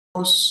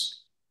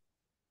Because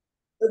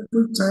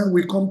every time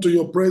we come to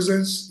your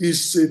presence,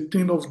 it's a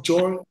thing of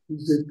joy,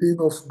 it's a thing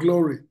of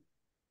glory.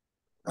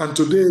 And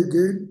today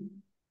again,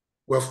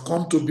 we have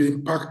come to be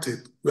impacted.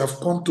 We have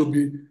come to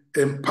be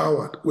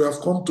empowered. We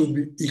have come to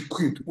be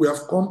equipped. We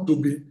have come to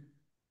be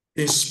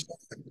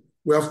inspired.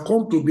 We have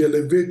come to be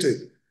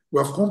elevated.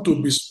 We have come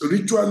to be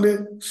spiritually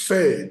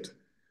fed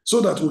so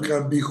that we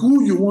can be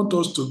who you want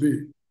us to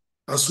be.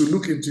 As we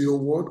look into your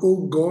word,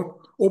 oh God,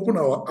 open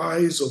our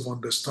eyes of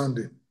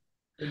understanding.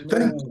 Thank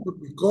Amen. you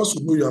because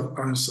we know you have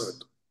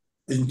answered.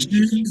 In Thank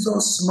you, Jesus.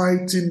 Jesus'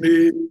 mighty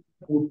name,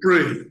 we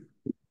pray.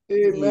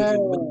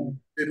 Amen.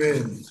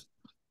 Amen.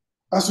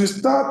 As we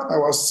start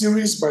our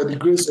series by the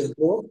grace of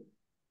God,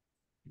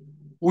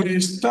 we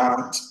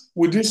start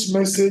with this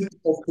message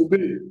of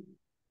today: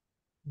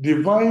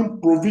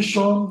 divine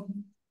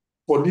provision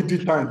for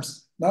needy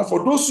times. Now,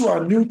 for those who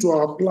are new to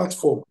our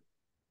platform,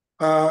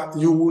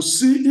 you will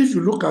see if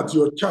you look at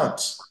your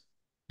chart,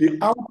 the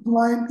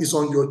outline is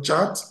on your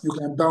chart. You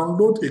can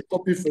download a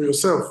copy for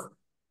yourself.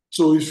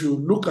 So if you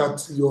look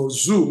at your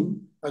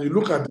Zoom and you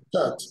look at the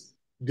chart,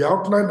 the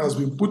outline has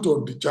been put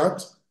on the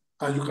chart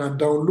and you can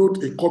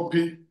download a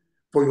copy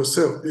for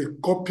yourself, a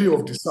copy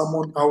of the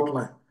sermon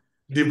outline.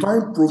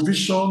 Divine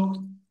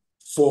provision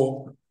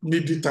for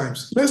needy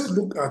times. Let's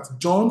look at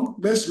John.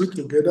 Let's read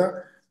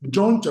together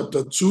John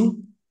chapter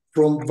 2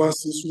 from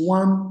verses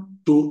 1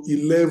 to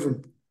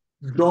 11.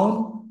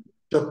 John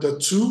chapter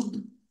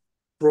 2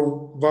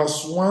 from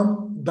verse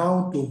 1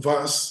 down to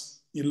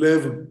verse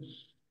 11.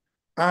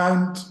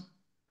 And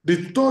the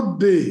third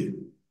day,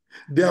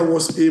 there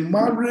was a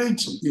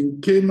marriage in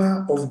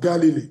Cana of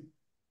Galilee,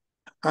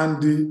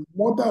 and the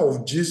mother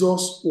of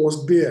Jesus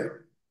was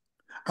there.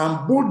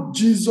 And both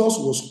Jesus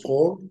was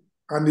called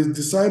and his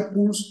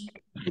disciples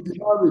to the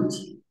marriage.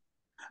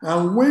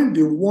 And when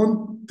they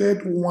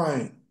wanted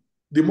wine,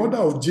 the mother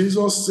of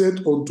Jesus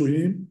said unto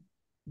him,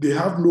 They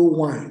have no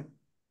wine.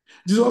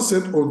 Jesus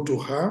said unto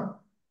her,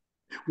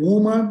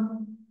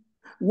 Woman,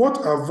 what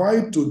have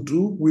I to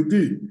do with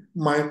thee?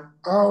 My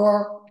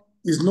hour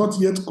is not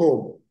yet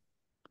come.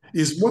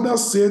 His mother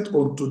said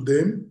unto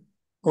them,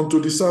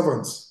 unto the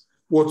servants,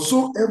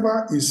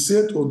 Whatsoever is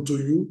said unto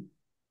you,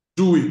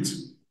 do it.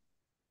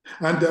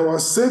 And there were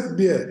set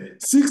there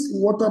 6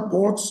 water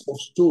pots of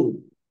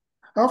stone,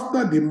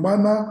 after the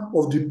manner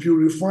of the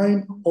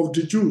purifying of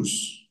the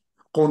Jews,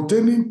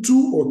 containing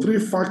 2 or 3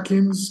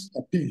 firkins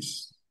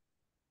apiece.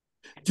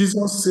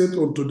 Jesus said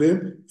unto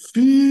them,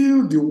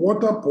 Fill the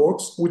water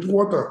pots with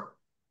water.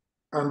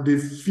 And they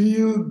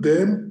filled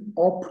them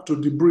up to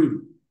the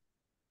brim.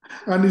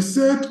 And he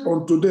said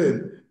unto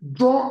them,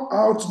 Draw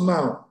out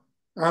now,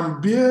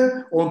 and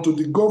bear unto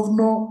the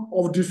governor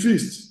of the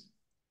feast.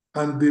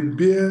 And they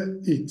bear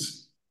it.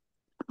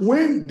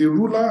 When the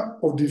ruler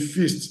of the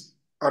feast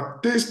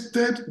had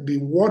tasted the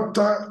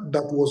water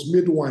that was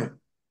made wine,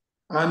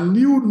 and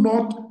knew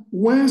not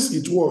whence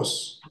it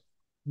was,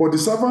 but the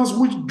servants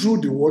which drew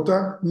the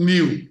water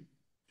knew,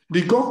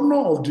 the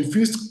governor of the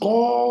feast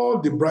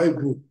called the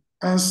bridegroom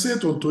and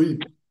said unto him,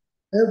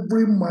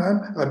 Every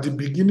man at the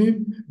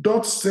beginning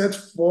doth set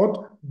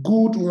forth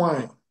good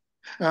wine,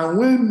 and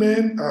when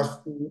men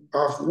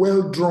have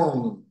well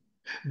drunk,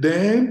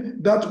 then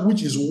that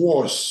which is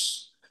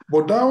worse.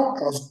 But thou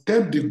hast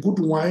kept the good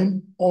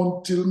wine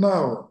until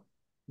now.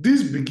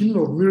 This beginning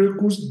of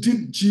miracles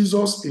did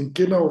Jesus in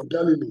Cana of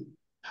Galilee,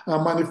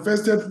 and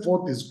manifested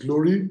forth his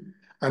glory,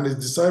 and his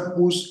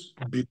disciples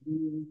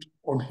believed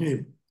on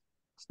him.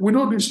 We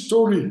know this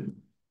story.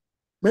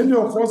 Many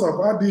of us have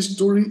heard this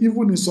story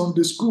even in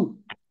Sunday school.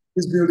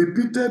 It's been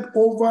repeated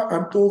over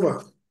and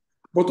over.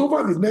 But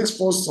over the next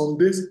 4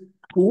 Sundays,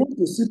 we want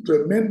to see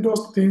tremendous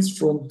things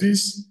from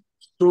this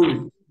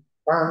story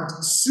and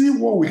see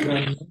what we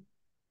can learn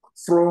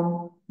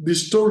from the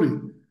story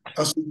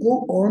as we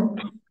go on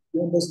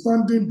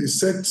understanding the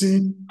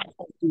setting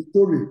of the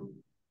story.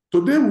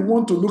 Today, we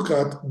want to look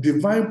at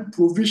divine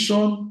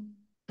provision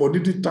for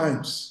needy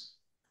times.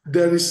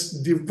 There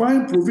is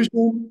divine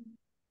provision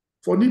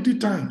for needy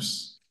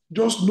times.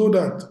 Just know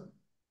that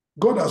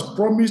God has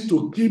promised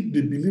to keep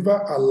the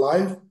believer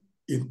alive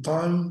in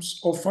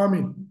times of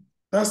famine.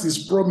 That's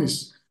his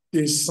promise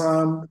in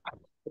Psalm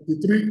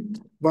 33,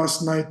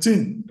 verse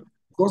 19.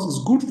 Because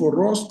it's good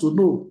for us to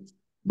know.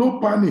 No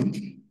panic.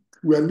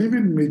 We are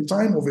living in a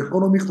time of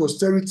economic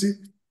austerity.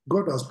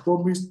 God has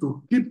promised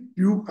to keep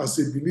you as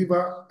a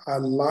believer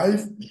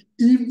alive,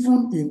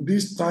 even in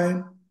this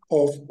time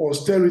of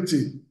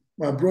austerity.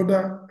 My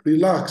brother,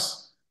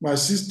 relax. My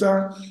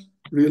sister,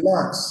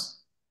 relax.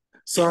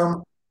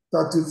 Psalm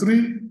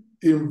 33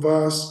 in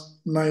verse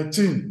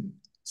 19.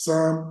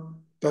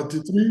 Psalm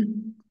 33,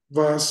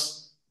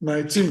 verse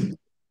 19.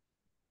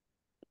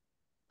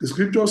 The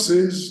scripture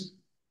says,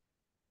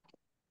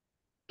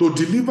 to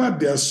deliver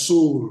their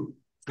soul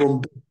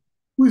from death.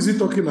 Who is he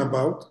talking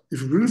about?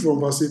 If you read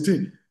from verse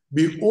 18,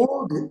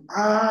 behold, the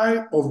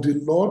eye of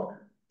the Lord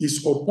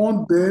is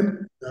upon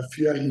them that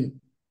fear him.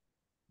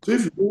 So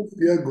if you don't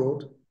fear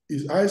God,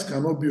 his eyes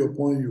cannot be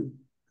upon you.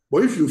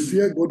 But if you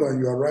fear God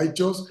and you are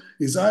righteous,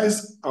 his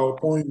eyes are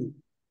upon you.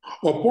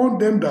 upon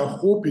them that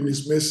hope in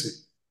his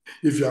mercy.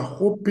 If you are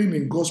hoping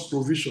in God's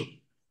provision,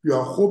 you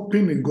are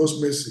hoping in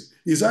God's mercy,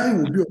 his eye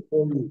will be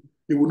upon you.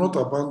 He will not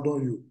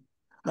abandon you.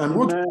 And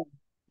what Amen.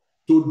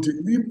 to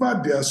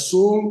deliver their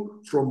soul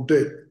from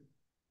death.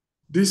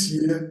 This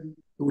year,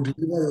 he will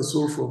deliver your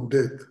soul from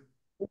death.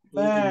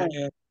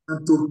 Amen.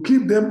 And to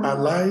keep them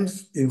alive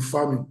in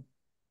famine.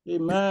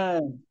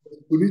 Amen.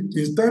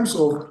 In terms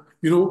of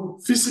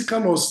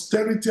physical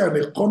austerity and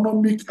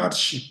economic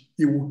hardship,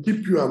 he will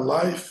keep you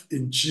alive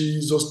in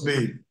Jesus'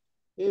 name.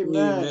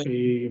 Amen.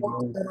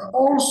 There are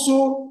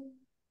also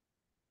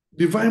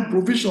divine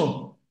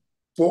provision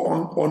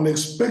for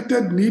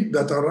unexpected need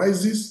that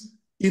arises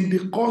in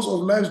the course of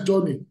life's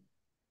journey.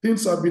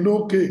 Things have been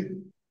okay.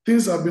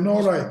 Things have been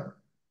all right.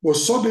 But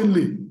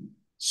suddenly,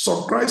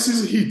 some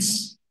crisis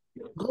hits.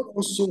 God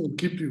also will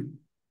keep you.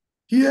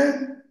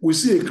 Here, we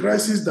see a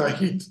crisis that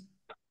hit.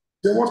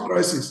 Say, what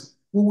crisis?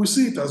 We will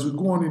see it as we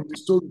go on in the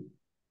story.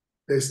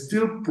 There's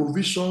still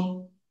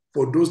provision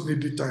for those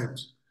needy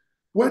times.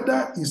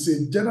 Whether it's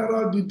a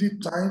general needy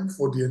time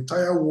for the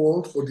entire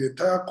world, for the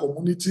entire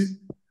community,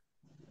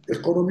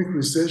 economic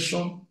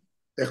recession,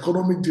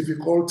 economic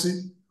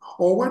difficulty,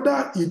 or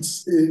whether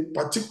it's a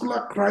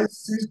particular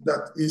crisis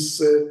that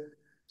is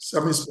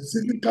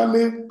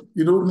specifically,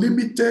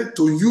 limited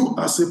to you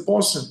as a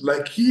person.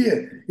 Like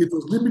here, it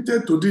was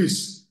limited to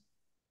this.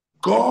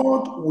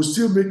 God will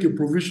still make a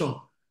provision,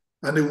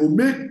 and he will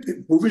make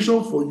a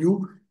provision for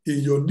you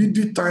in your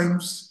needy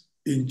times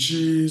in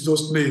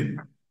Jesus'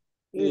 name.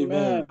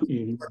 Amen.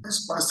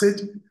 This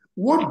passage,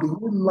 what do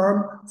we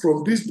learn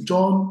from this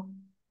John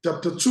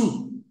chapter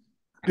 2?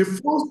 The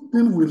first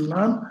thing we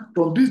learn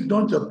from this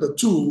John chapter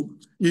 2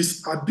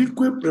 is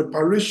adequate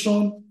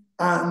preparation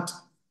and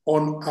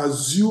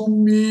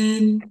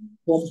unassuming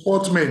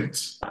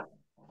comportment.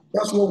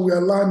 That's what we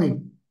are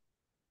learning.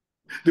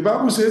 The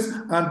Bible says,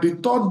 and the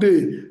third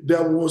day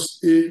there was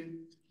a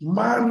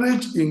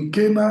marriage in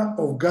Cana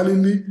of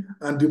Galilee,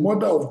 and the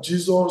mother of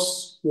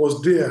Jesus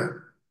was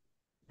there.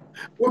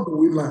 What do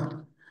we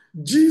learn?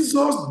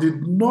 Jesus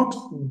did not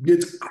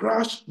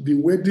crash the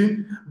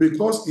wedding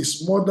because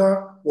his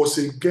mother was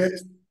a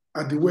guest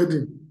at the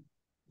wedding.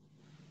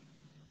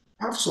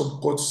 Have some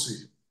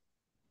courtesy.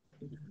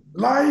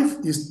 Life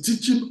is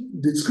teaching,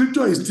 the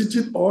scripture is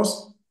teaching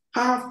us,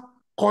 have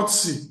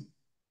courtesy.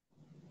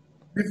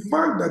 The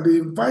fact that they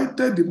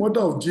invited the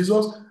mother of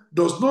Jesus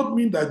does not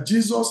mean that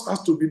Jesus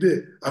has to be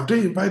there. Have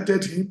they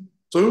invited him?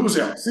 So people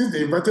say, since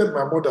they invited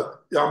my mother,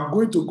 I'm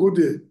going to go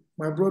there.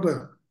 My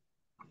brother,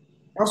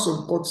 have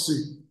some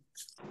courtesy.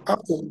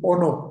 Have some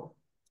honor.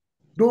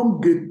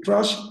 Don't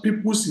trash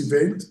people's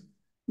event.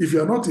 If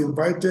you are not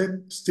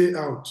invited, stay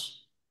out.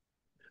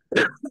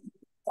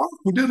 How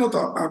could they not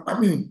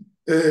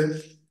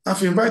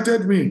have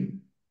invited me?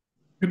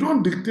 You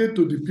don't dictate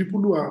to the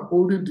people who are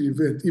holding the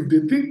event. If they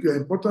think you are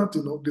important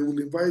enough, they will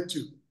invite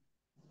you.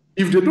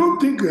 If they don't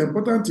think you're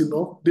important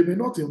enough, they may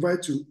not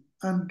invite you.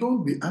 And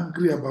don't be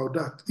angry about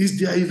that. It's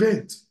their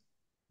event.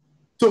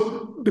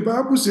 So the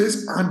Bible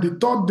says, and the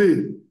third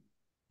day,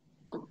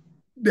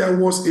 there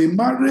was a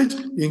marriage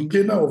in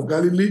Cana of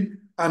Galilee,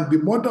 and the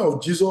mother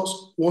of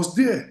Jesus was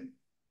there.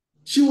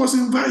 She was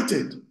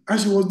invited, and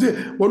she was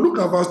there. But look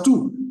at verse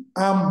 2.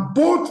 And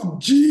both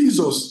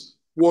Jesus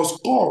was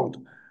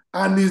called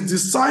and his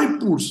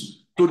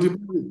disciples to the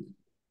marriage.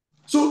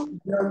 So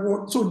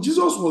Jesus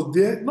was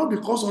there not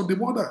because of the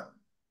mother.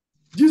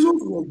 Jesus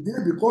was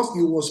there because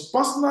he was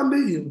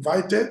personally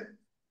invited,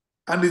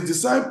 and his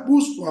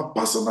disciples were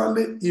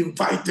personally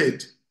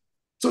invited.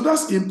 So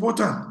that's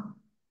important.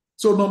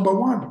 So number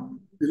one,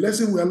 the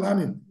lesson we are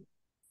learning,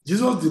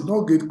 Jesus did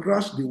not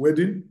crash the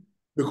wedding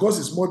because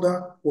his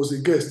mother was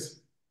a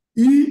guest.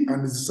 He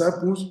and his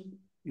disciples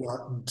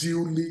were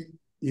duly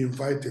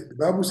invited. The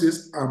Bible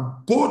says,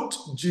 and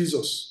both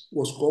Jesus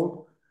was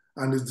called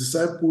and his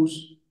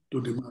disciples to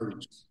the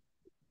marriage.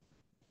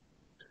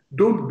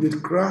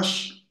 Don't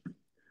crash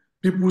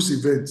people's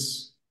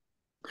events.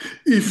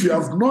 If you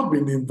have not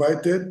been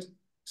invited,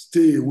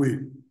 stay away.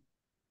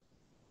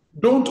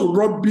 Don't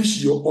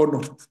rubbish your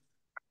honor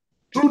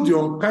through the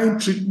unkind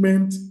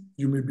treatment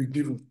you may be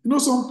given.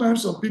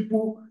 Sometimes some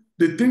people,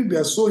 they think they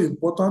are so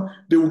important,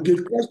 they will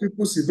crash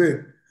people's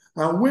event.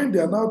 And when they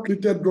are now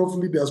treated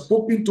roughly, they are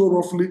spoken to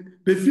roughly,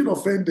 they feel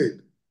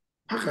offended.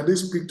 How can they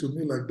speak to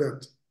me like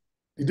that?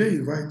 Did they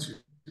invite you?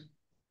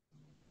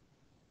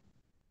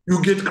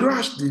 You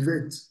crashed the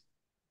event.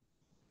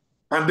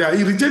 And they are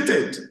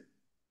irritated.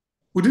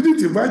 We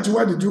didn't invite you,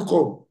 why did you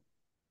come?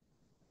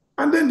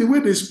 And then the way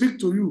they speak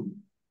to you,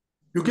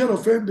 you get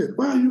offended.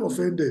 Why are you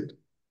offended?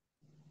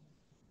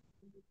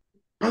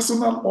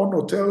 Personal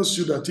honor tells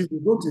you that if they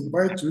don't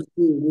invite you,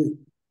 stay away.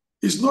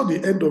 It's not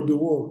the end of the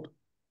world.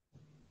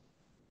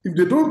 If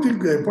they don't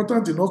think you're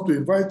important enough to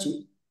invite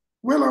you,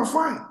 well, I'm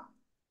fine.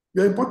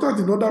 You're important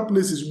in other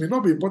places. You may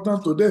not be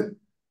important to them.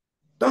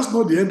 That's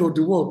not the end of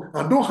the world.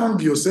 And don't hang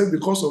yourself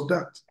because of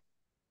that.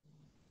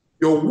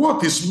 Your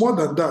worth is more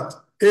than that.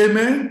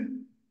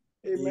 Amen?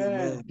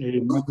 Amen.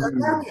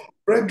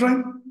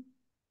 Brethren,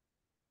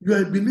 You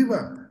are a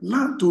believer.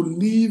 Learn to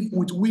live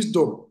with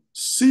wisdom.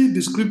 See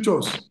the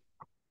scriptures.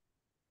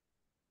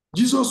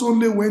 Jesus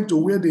only went to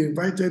where they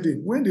invited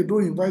him. When they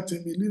don't invite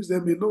him, he leaves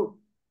them alone.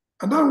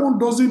 And that one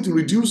doesn't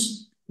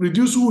reduce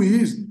who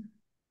he is.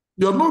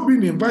 You're not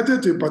being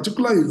invited to a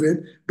particular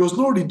event does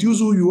not reduce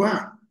who you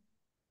are.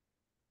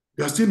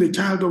 You are still a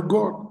child of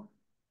God.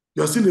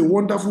 You are still a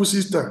wonderful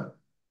sister.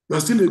 You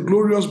are still a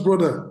glorious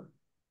brother.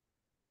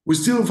 We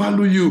still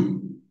value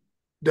you.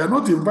 They are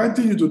not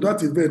inviting you to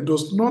that event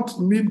does not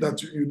mean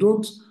that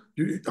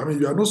you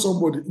are not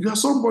somebody. You are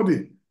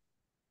somebody.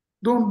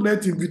 Don't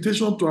let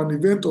invitation to an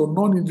event or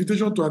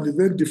non-invitation to an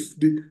event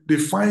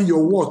define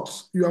your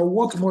worth. You are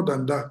worth more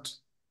than that.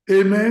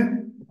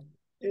 Amen.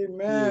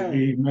 Amen.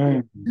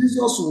 Amen.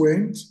 Jesus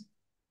went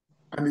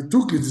and he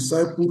took his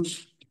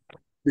disciples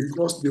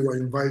because they were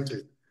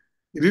invited.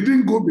 He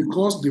didn't go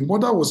because the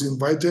mother was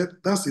invited.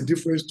 That's a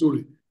different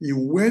story. He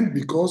went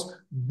because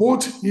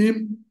both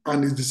him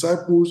and his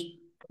disciples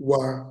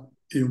were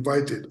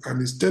invited. And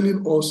he's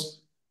telling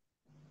us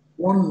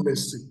one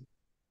lesson.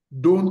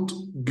 Don't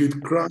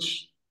gate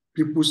crash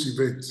people's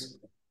events.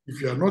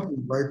 If you are not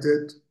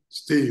invited,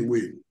 stay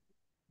away.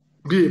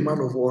 Be a man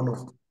of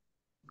honor.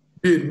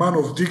 Be a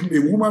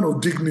woman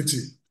of dignity.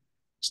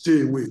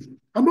 Stay away.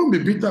 And don't be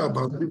bitter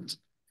about it.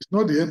 It's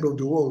not the end of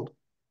the world.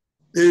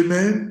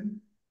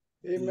 Amen.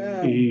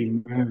 Amen.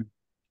 Amen.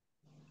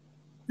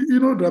 You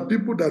know, there are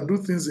people that do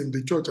things in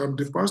the church. I'm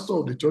the pastor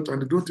of the church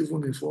and they don't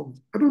even inform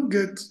me. I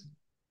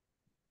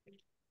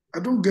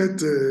don't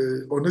get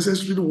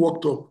unnecessarily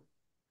worked up.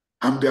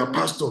 I'm their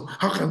pastor.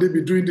 How can they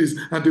be doing this?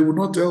 And they will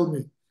not tell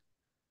me.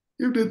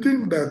 If they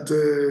think that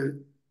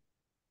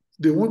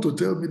they want to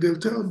tell me, they'll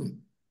tell me.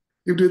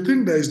 If they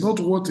think that it's not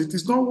worth it,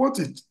 it's not worth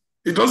it.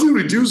 It doesn't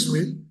reduce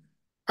me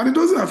and it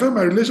doesn't affect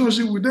my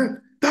relationship with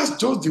them. That's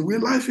just the way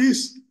life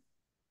is.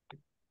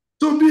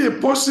 So be a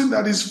person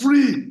that is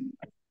free.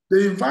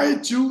 They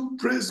invite you,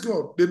 praise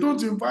God. They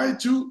don't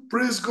invite you,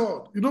 praise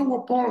God. You know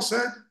what Paul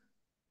said?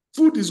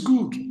 Food is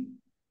good.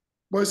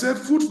 But he said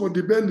food for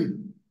the belly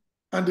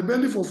and the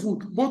belly for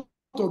food. Both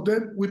of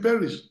them will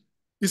perish.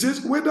 He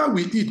says, whether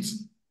we eat,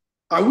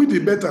 are we the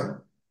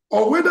better?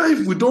 Or whether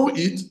if we don't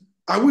eat,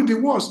 are we the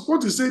worst?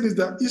 What he's saying is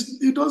that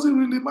it doesn't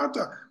really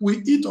matter.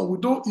 We eat or we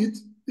don't eat,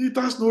 it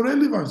has no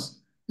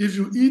relevance. If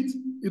you eat,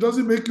 it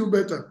doesn't make you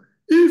better.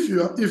 If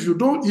you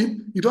don't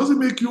eat, it doesn't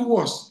make you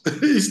worse.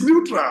 It's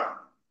neutral.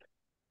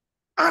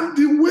 And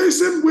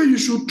same way you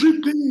should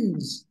treat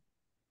things.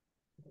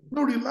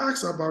 No,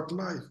 relax about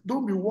life.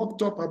 Don't be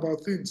worked up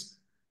about things.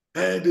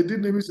 They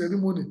didn't name me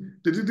ceremony.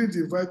 They didn't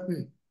invite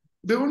me.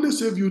 They only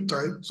save you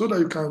time so that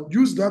you can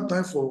use that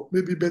time for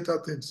maybe better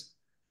things.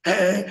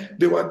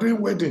 They were doing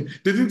wedding.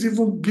 They didn't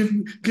even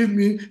give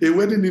me a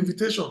wedding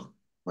invitation.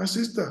 My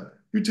sister,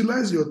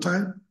 utilize your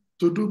time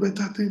to do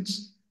better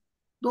things.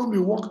 Don't be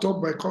worked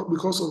up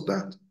because of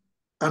that.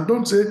 And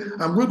don't say,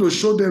 I'm going to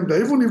show them that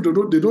even if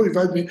they don't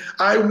invite me,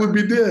 I will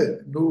be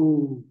there.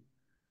 No.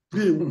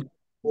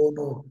 Oh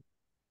no.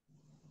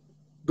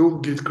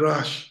 Don't get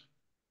crashed.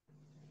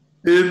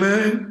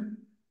 Amen.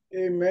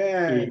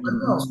 Amen. I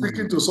know I'm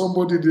speaking to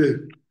somebody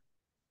there.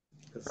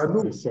 I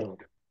know Yes, sir.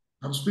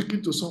 I'm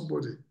speaking to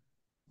somebody.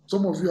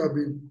 Some of you have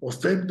been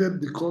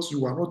offended because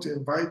you were not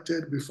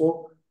invited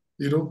before,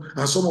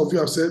 and some of you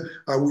have said,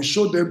 I will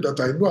show them that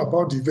I know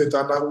about the event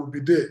and I will be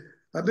there.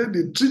 And then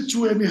they treat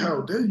you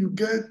anyhow. Then you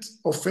get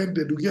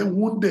offended, you get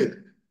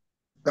wounded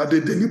that they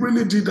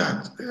deliberately did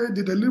that.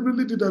 They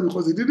deliberately did that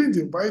because they didn't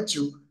invite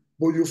you,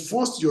 but you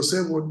forced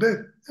yourself on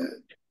them.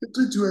 They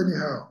treat you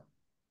anyhow.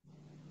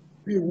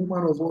 Be a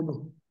woman of honor.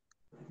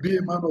 Be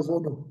a man of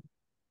honor.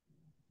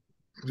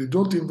 If they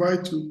don't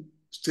invite you,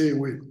 stay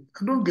away.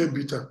 And don't get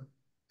bitter.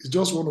 It's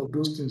just one of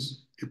those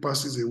things. It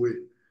passes away.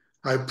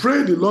 I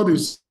pray the Lord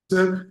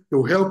himself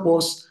will help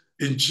us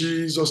in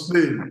Jesus'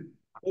 name.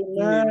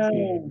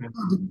 Amen.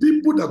 The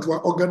people that were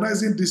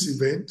organizing this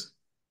event,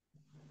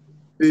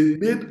 they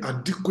made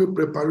adequate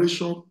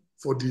preparation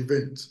for the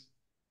event.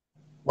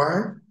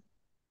 Why?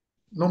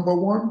 Number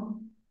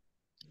one,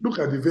 look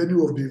at the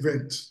venue of the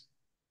event.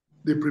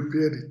 They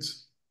prepared it.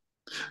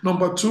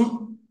 Number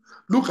two,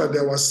 look at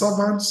there were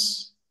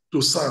servants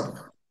to serve.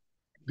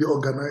 They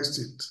organized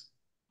it.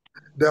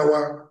 There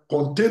were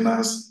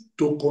containers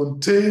to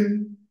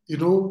contain,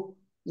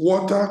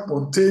 water,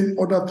 contain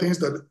other things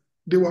that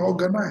they were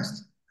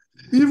organized.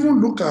 Even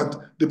look at,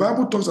 the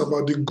Bible talks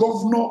about the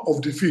governor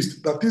of the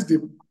feast, that is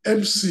the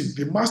MC,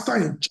 the master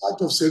in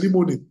charge of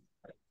ceremony.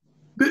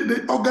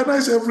 They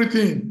organize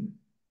everything.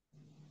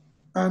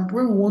 And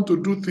when we want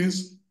to do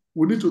things,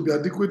 we need to be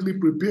adequately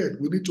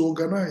prepared. We need to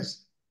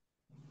organize.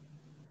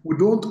 We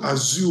don't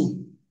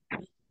assume.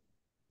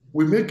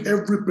 We make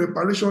every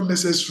preparation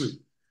necessary.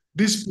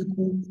 These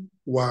people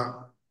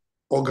were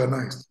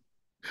organized.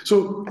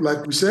 So,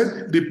 like we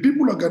said, the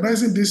people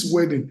organizing this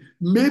wedding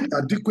made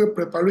adequate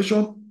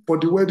preparation for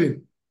the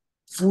wedding.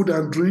 Food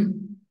and drink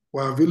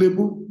were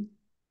available.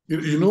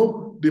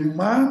 The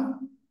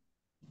man,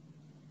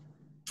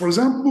 for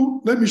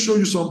example, let me show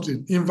you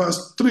something. In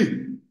verse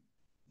 3,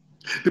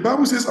 The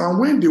Bible says, and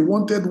when they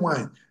wanted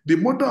wine, the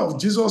mother of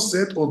Jesus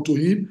said unto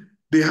him,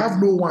 they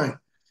have no wine.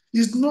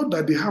 It's not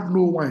that they have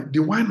no wine. The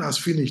wine has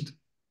finished.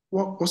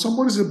 Well, or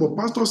somebody said, but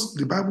pastors,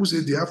 the Bible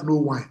says they have no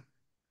wine.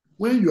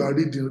 When you are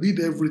reading, read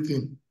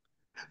everything.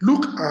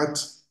 Look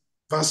at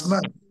verse 9.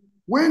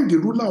 When the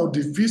ruler of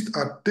the feast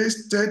had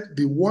tasted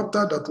the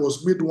water that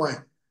was made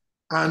wine,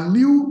 and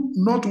knew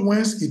not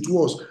whence it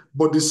was,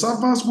 but the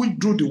servants which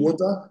drew the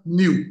water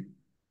knew.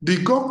 The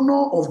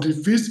governor of the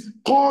feast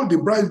called the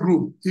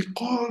bridegroom. He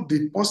called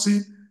the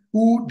person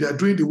who they are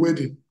doing the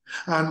wedding.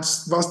 And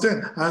verse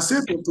 10, and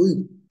said unto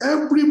him,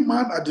 every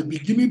man at the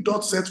beginning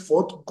doth set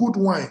forth good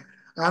wine,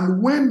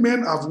 and when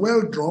men have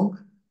well drunk,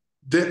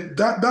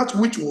 that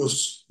which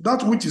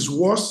is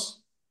worse,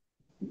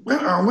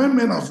 and when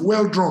men have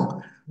well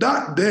drunk,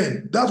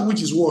 that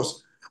which is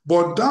worse.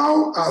 But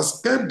thou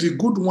hast kept the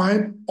good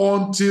wine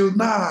until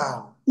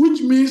now, which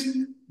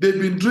means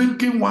they've been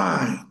drinking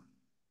wine,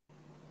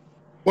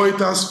 but it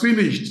has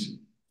finished.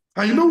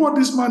 And you know what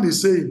this man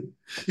is saying?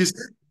 He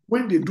said,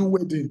 when they do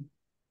wedding,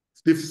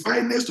 the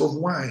finest of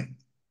wine,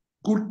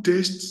 good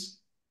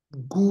taste,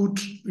 good,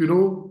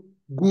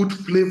 good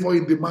flavor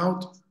in the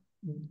mouth,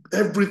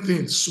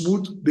 everything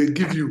smooth, they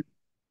give you.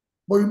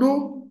 But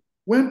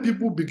when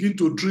people begin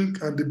to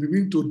drink and they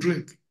begin to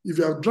drink, if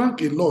you have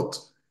drunk a lot,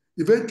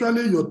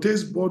 eventually your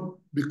taste bud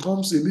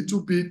becomes a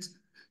little bit,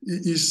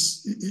 it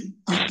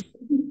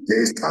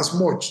tastes as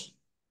much.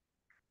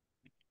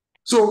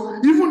 So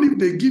even if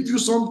they give you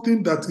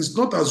something that is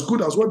not as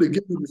good as what they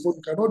gave you before,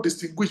 you cannot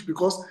distinguish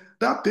because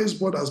that taste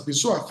bud has been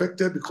so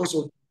affected because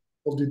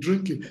of the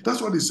drinking. That's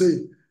what they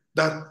say,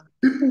 that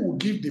people will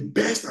give the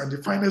best and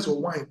the finest of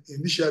wine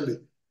initially,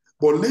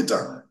 but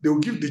later they will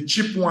give the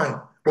cheap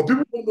wine. But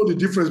people don't know the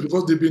difference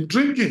because they've been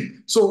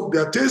drinking. So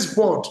their taste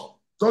bud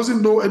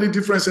doesn't know any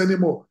difference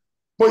anymore.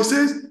 But he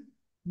says,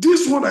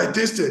 this one I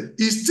tasted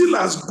is still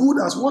as good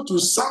as what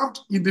was served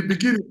in the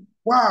beginning.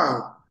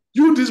 Wow.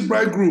 You, this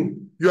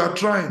bridegroom, you are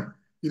trying.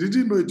 You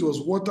didn't know it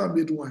was water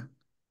made wine.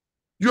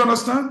 You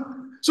understand?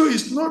 So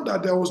it's not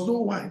that there was no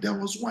wine. There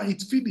was wine.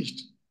 It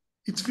finished.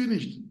 It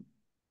finished.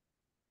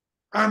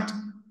 And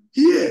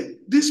here,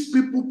 these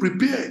people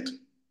prepared.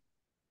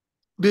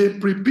 They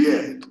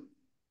prepared.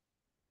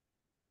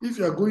 If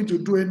you are going to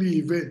do any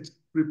event,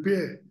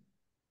 prepare.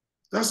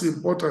 That's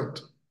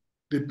important.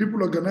 The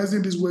people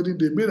organizing this wedding,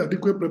 they made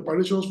adequate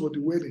preparations for the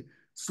wedding.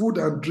 Food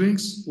and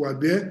drinks were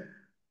there.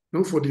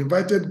 For the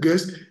invited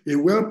guests, a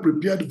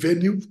well-prepared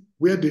venue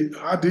where they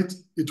had it,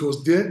 it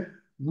was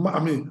there.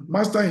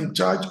 Master in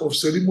charge of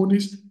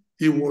ceremonies,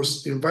 he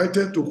was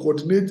invited to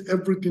coordinate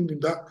everything in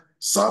that.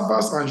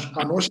 Servers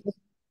and ushers,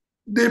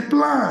 they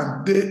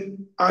planned, they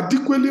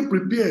adequately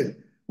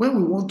prepared. When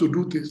we want to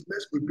do things,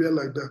 let's prepare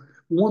like that.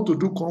 We want to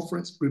do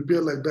conference,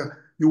 prepare like that.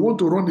 You want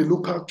to run a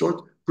local church,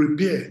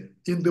 prepare.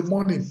 In the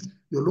morning,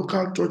 your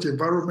local church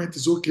environment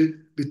is okay,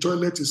 the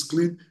toilet is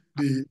clean,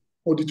 the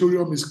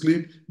auditorium is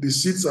clean, the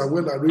seats are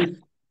well arranged,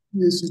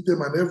 PA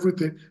system and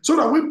everything, so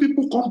that when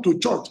people come to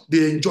church,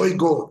 they enjoy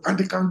God and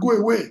they can go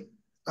away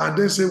and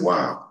then say,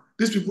 wow,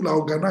 these people are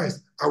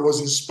organized. I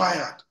was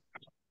inspired.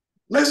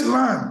 Let's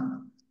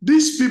learn.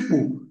 These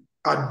people,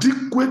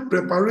 adequate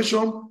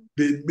preparation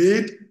they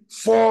made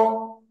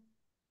for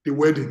the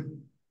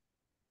wedding.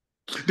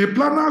 The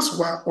planners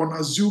were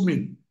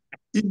unassuming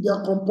in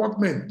their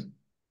comportment.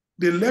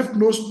 They left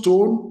no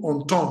stone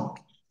unturned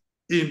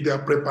in their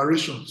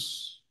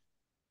preparations.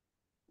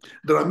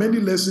 There are many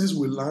lessons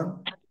we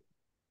learn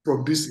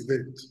from this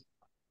event.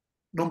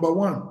 Number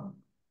one,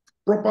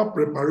 proper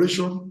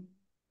preparation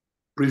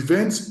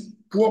prevents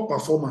poor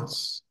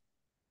performance,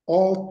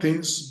 all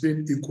things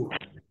being equal.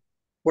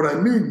 What I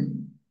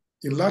mean,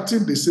 in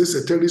Latin, they say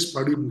ceteris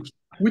paribus,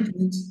 which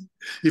means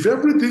if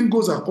everything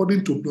goes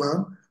according to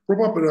plan,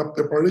 proper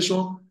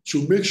preparation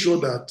should make sure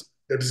that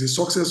there is a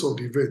success of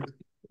the event.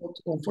 But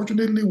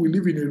unfortunately, we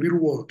live in a real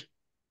world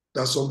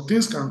that some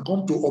things can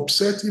come to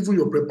upset even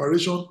your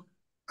preparation,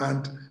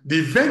 and the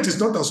event is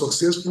not as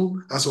successful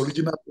as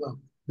original plan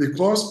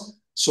because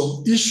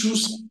some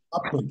issues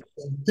happened,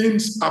 some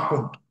things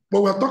happened.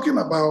 But we're talking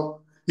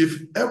about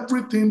if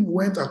everything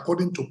went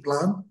according to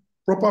plan,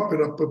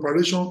 proper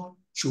preparation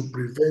should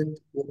prevent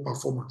poor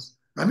performance.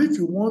 And if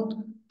you want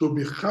to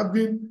be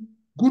having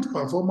good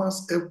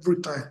performance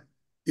every time,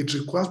 it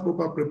requires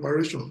proper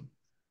preparation.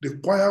 The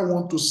choir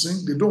want to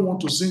sing, they don't want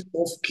to sing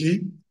off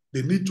key,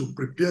 they need to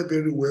prepare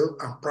very well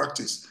and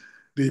practice.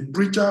 The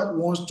preacher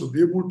wants to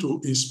be able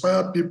to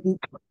inspire people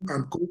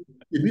and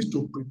he needs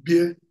to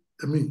prepare,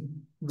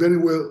 very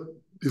well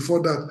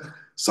before that.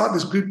 Start the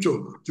scripture.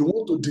 You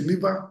want to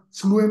deliver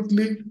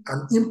fluently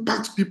and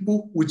impact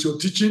people with your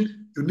teaching,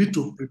 you need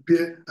to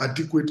prepare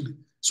adequately.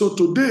 So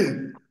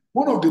today,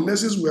 one of the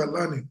lessons we are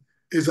learning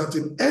is that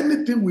in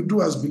anything we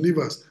do as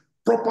believers,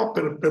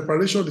 proper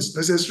preparation is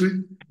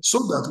necessary so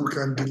that we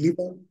can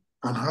deliver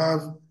and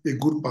have a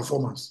good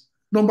performance.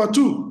 Number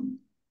two,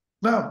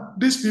 now,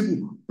 these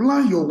people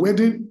plan your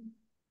wedding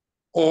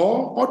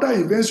or other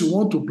events you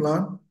want to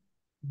plan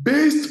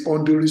based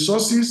on the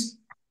resources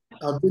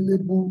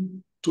available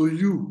to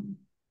you.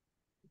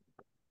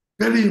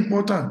 Very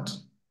important.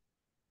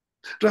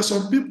 There are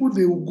some people,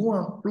 they will go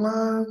and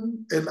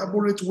plan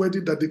elaborate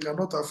wedding that they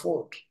cannot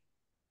afford.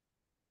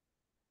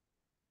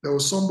 There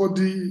was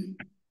somebody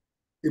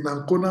in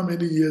Ancona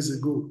many years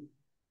ago.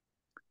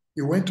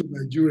 He went to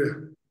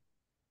Nigeria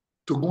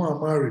to go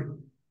and marry.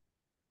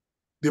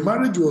 The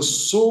marriage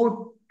was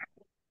so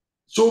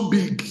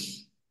big.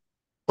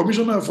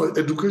 Commissioner for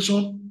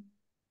Education,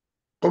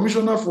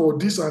 commissioner for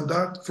this and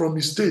that from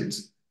his state,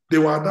 they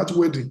were at that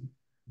wedding.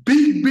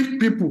 Big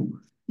people.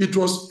 It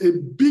was a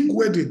big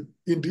wedding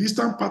in the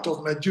eastern part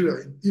of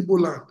Nigeria, in Igbo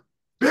land.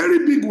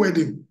 Very big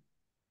wedding.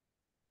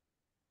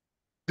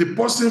 The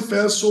person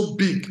felt so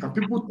big, and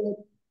people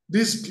thought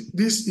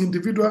this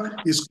individual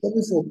is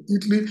coming from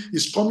Italy,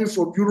 is coming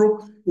from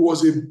Europe. It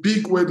was a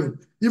big wedding.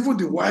 Even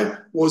the wife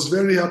was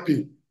very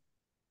happy.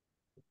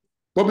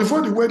 But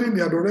before the wedding,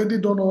 he had already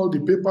done all the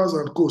papers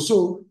and co.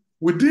 So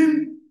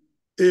within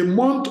a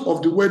month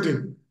of the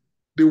wedding,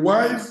 the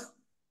wife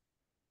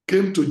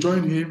came to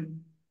join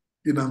him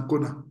in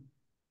Ancona.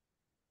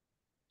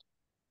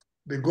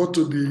 The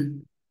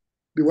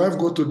wife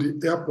got to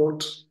the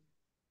airport.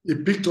 He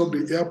picked up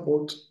the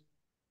airport.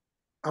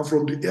 And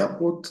from the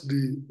airport,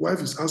 the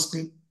wife is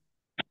asking,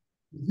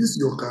 "Is this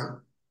your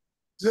car?"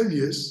 He said,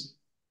 "Yes."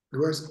 The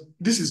wife said,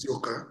 "This is your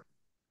car?"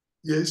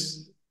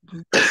 "Yes."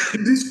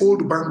 "This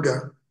old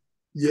banger?"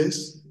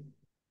 "Yes."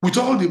 "With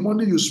all the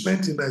money you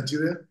spent in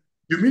Nigeria,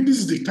 you mean this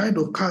is the kind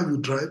of car you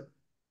drive?"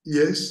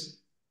 "Yes."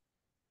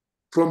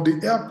 From the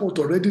airport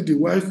already, the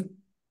wife,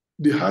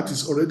 the heart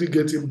is already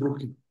getting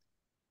broken.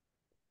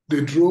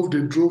 They drove.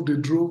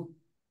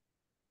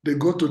 They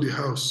got to the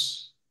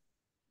house.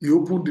 He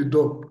opened the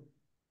door,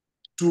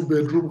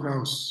 2-bedroom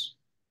house,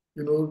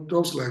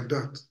 jobs like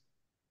that.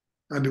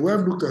 And the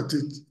wife looked at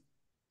it.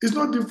 It's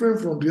not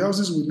different from the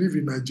houses we live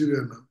in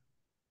Nigeria now.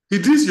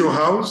 "It is your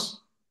house?"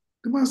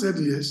 The man said,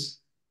 "Yes."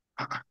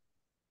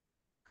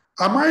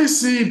 "Am I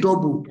seeing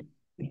double?"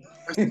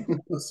 I said,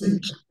 "I'm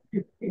seeing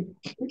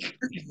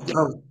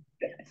house.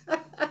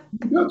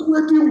 That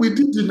wedding we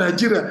did in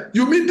Nigeria,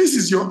 you mean this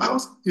is your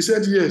house?" He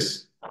said,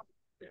 "Yes."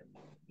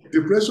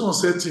 Depression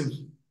set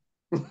in.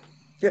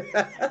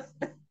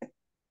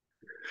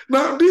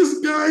 Now, this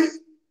guy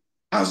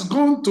has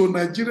gone to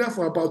Nigeria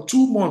for about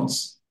 2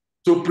 months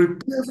to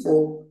prepare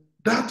for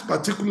that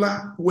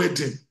particular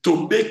wedding,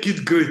 to make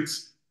it great.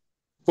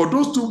 For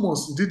those 2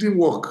 months, he didn't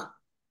work,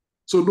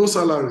 so no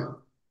salary.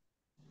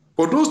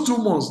 For those 2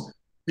 months,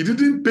 he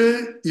didn't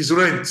pay his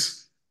rent.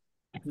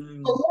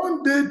 So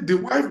one day, the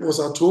wife was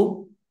at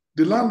home,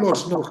 the landlord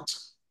knocked.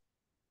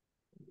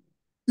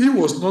 He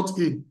was not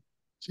in.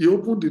 She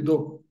opened the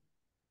door.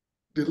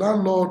 The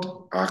landlord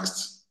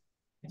asked,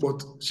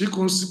 but she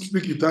couldn't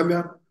speak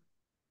Italian.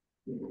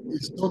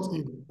 "It's not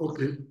in."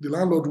 Okay, the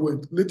landlord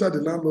went. Later,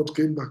 the landlord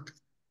came back.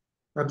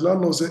 And the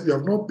landlord said, "You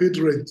have not paid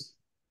rent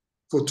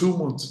for 2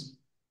 months."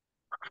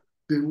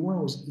 The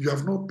woman was, "You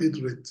have not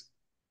paid rent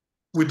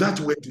with that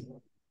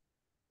wedding."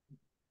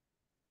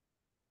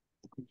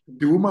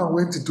 The woman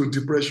went into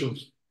depression.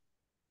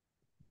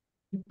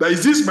 That,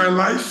 is this my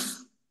life?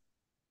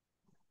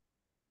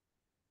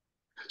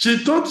 She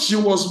thought she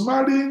was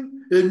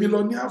marrying a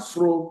millionaire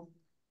from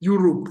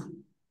Europe.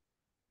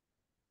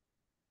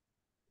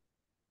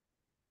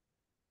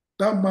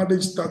 That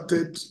marriage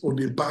started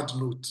on a bad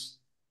note.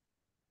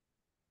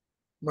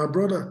 My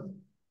brother,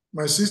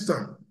 my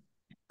sister,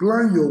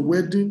 plan your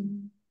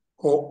wedding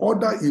or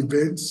other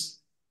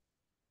events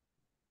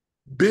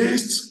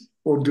based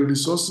on the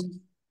resources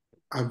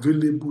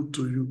available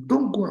to you.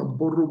 Don't go and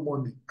borrow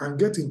money and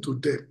get into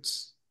debt.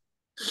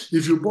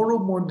 If you borrow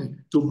money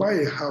to buy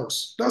a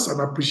house, that's an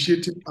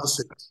appreciating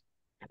asset.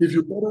 If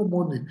you borrow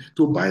money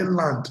to buy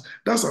land,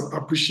 that's an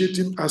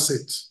appreciating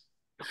asset.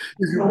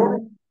 If you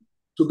borrow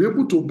to be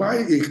able to buy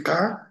a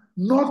car,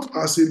 not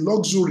as a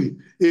luxury,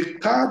 a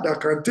car that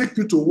can take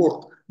you to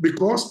work,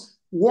 because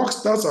work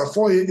starts at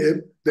 4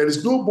 a.m., there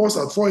is no bus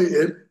at 4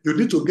 a.m., you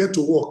need to get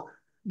to work.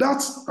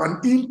 That's an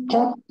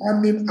income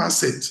earning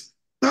asset.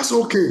 That's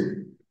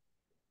okay.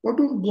 But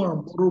don't go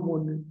and borrow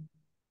money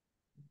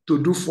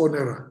to do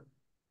funeral,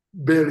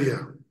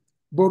 burial,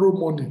 borrow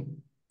money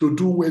to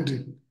do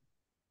wedding.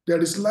 There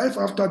is life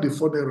after the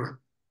funeral.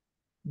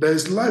 There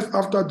is life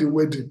after the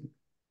wedding.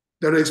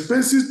 There are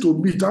expenses to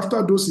meet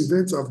after those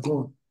events have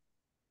gone.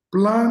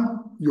 Plan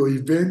your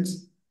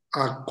events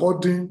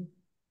according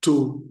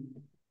to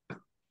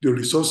the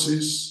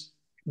resources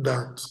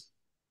that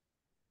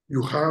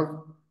you have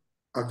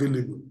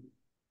available.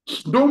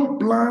 Don't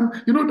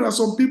plan, there are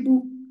some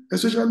people,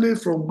 especially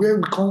from where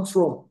we come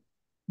from,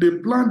 they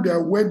plan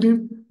their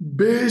wedding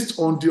based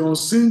on the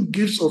unseen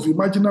gifts of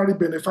imaginary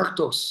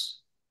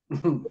benefactors.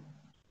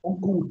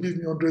 Uncle will give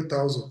me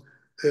 100,000.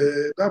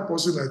 That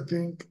person, I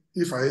think,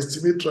 if I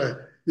estimate right,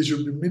 it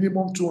should be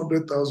minimum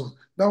 200,000.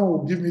 That one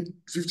will give me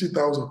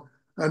 50,000.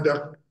 And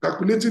they're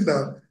calculating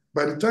that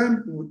by the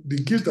time the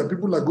gifts that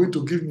people are going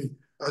to give me,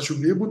 I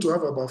should be able to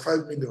have about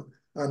 5 million.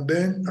 And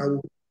then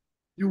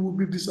you will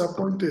be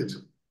disappointed.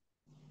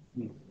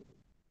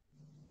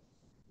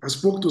 I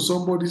spoke to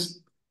somebody.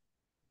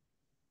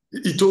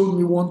 He told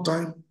me one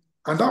time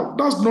And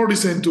that's not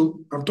recent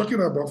too. I'm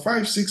talking about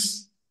 5,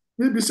 6,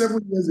 maybe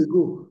 7 years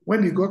ago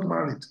when he got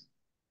married.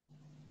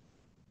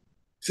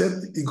 He said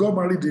he got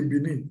married in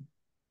Benin.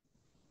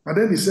 And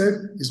then he said,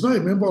 he's not a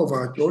member of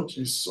our church,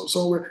 he's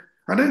somewhere.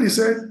 And then he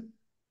said,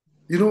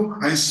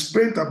 I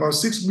spent about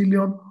 6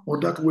 million on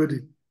that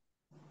wedding.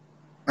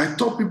 I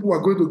thought people were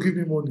going to give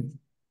me money.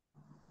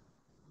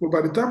 But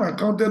by the time I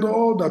counted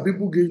all that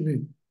people gave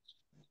me,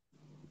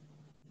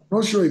 I'm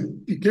not sure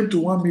it came to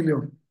 1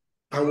 million.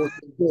 I was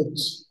in debt.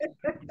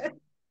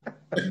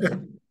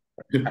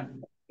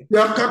 They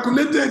have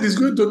calculated he's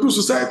going to do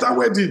societal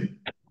wedding.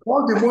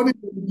 All the money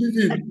they will give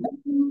him,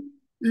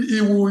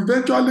 he will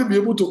eventually be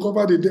able to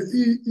cover the debt.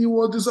 He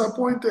was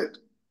disappointed.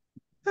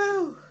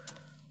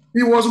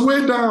 He was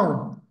way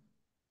down.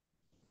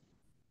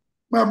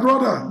 My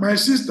brother, my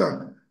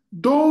sister,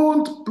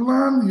 don't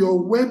plan your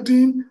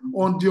wedding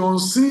on the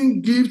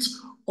unseen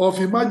gifts of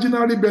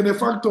imaginary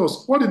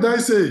benefactors. What did I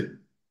say?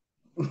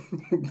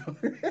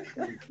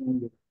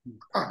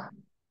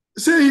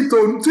 Say it.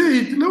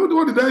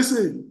 What did I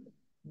say?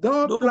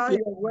 Don't plan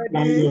your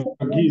wedding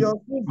on your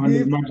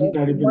gift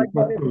imaginary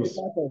benefactors.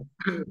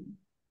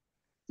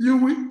 You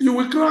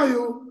will cry.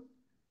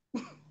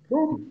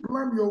 Don't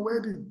plan your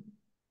wedding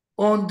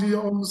on the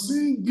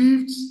unseen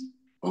gifts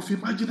of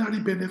imaginary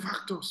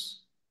benefactors.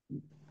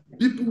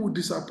 People will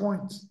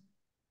disappoint.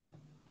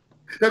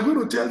 They're going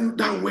to tell you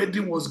that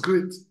wedding was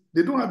great.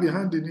 They don't have a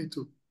hand in it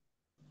too.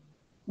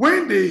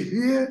 When they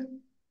hear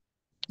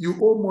you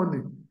owe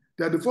money,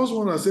 they're the first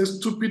one that says,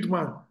 stupid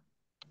man.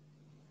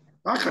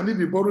 How can he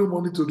be borrowing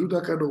money to do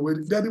that kind of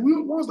wedding? They're the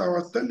ones that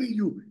were telling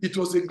you it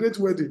was a great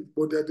wedding,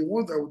 but they're the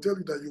ones that will tell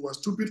you that you were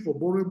stupid for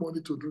borrowing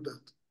money to do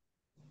that.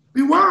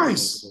 Be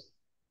wise.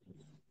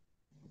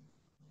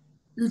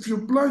 If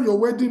you plan your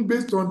wedding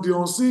based on the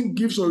unseen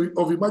gifts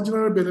of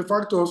imaginary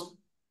benefactors,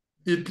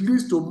 it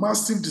leads to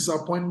massive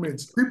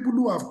disappointments. People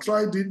who have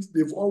tried it,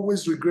 they've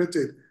always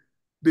regretted.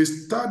 They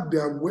start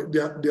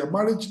their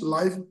marriage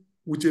life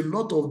with a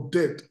lot of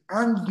debt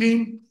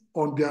hanging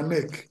on their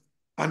neck,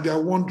 and they're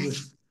wondering,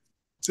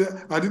 say,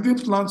 I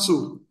didn't plan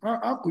so.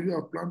 How could you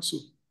have planned so?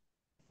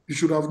 You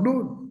should have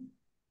known.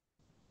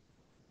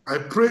 I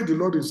pray the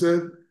Lord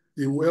himself,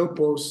 he will help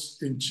us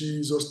in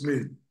Jesus'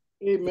 name.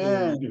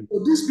 Amen. So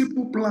these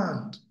people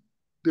planned.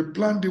 They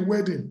planned the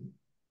wedding.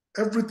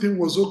 Everything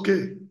was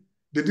okay.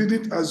 They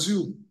didn't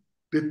assume.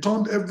 They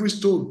turned every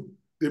stone.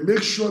 They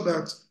make sure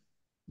that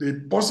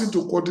the person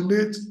to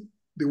coordinate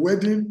the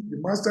wedding, the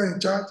master in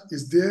charge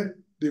is there.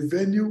 The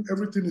venue,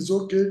 everything is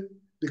okay.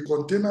 The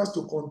containers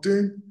to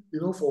contain,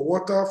 for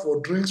water,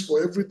 for drinks,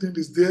 for everything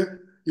is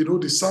there.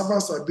 The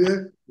servers are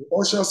there. The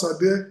ushers are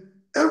there.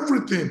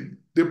 Everything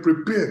they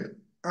prepared,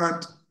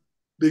 and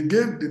they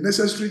gave the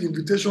necessary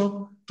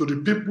invitation to the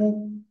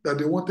people that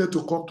they wanted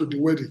to come to the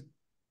wedding.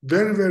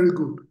 Very, very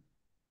good.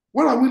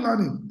 What are we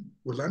learning?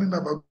 We're learning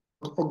about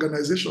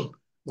organization.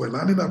 We're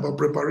learning about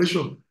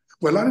preparation.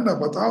 We're learning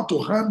about how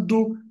to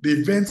handle the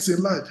events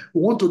in life.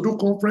 We want to do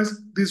conference,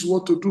 this is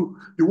what to do.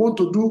 You want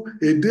to do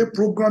a day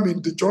program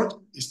in the church,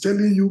 it's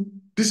telling you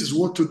this is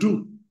what to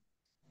do.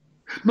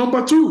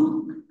 Number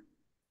 2,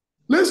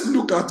 let's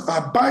look at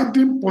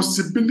abiding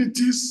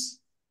possibilities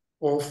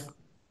of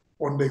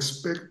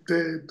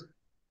unexpected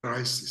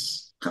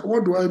crisis.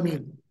 What do I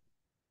mean?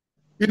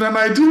 In an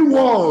ideal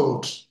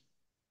world,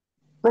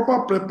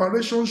 proper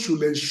preparation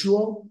should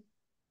ensure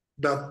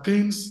that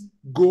things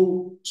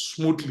go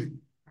smoothly.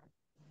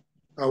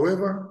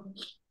 However,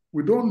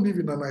 we don't live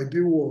in an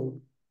ideal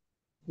world.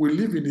 We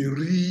live in a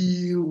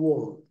real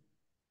world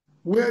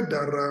where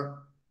there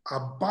are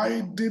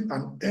abiding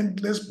and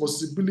endless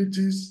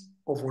possibilities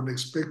of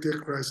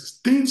unexpected crisis.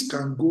 Things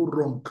can go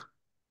wrong.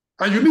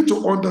 And you need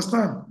to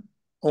understand,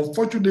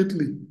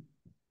 unfortunately,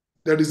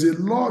 there is a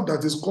law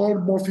that is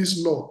called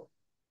Murphy's Law.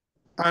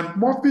 And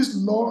Murphy's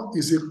Law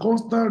is a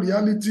constant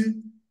reality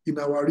in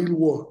our real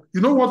world.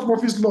 You know what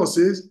Murphy's Law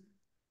says?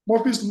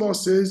 Murphy's Law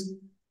says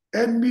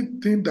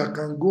anything that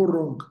can go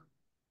wrong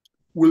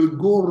will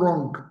go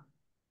wrong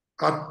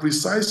at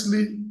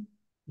precisely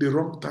the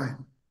wrong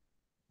time.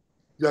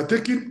 You are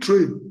taking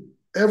train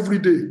every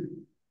day.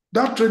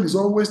 That train is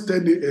always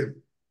 10 a.m.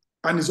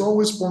 and is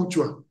always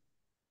punctual.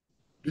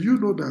 Do you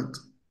know that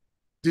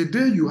the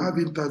day you have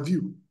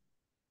interview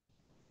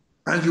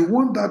and you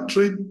want that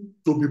train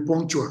to be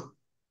punctual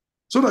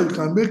so that you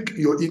can make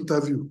your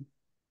interview,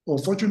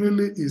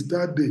 unfortunately, is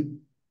that day.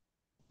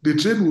 The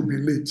train will be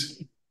late.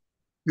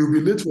 You'll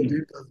be late for the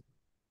interview.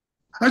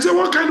 I say,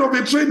 what kind of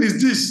a train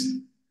is this?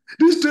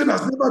 This train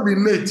has never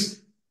been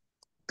late.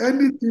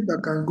 Anything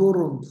that can go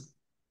wrong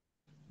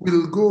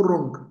will go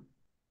wrong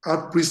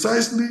at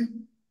precisely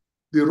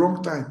the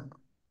wrong time.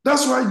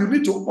 That's why you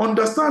need to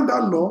understand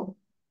that law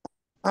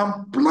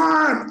and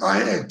plan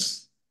ahead.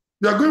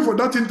 You are going for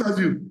that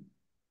interview.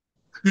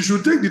 You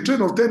should take the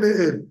train of 10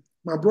 a.m.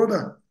 My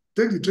brother,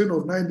 take the train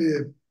of 9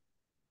 a.m.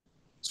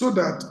 so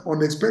that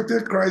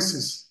unexpected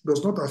crisis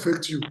does not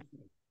affect you.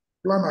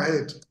 Plan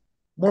ahead.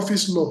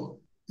 Murphy's Law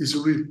is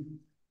real.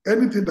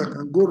 Anything that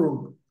can go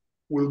wrong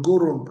will go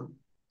wrong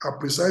at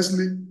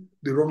precisely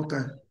the wrong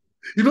time.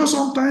 You know,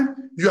 sometimes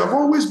you have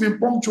always been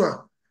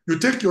punctual. You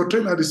take your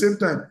train at the same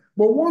time.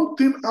 But one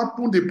thing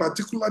happened a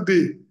particular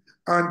day,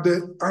 and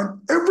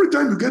every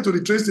time you get to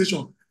the train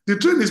station, the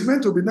train is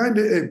meant to be 9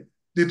 a.m.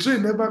 The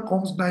train never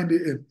comes 9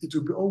 a.m. It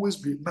will always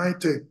be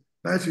 9:10,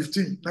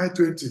 9:15,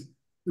 9:20.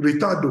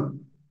 Retardo.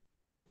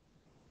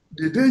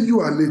 The day you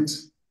are late,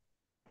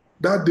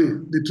 that day,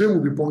 the train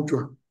will be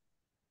punctual.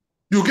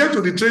 You get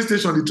to the train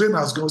station, the train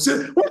has gone.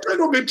 Say, what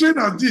kind of a train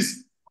is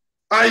this?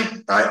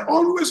 I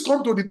always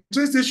come to the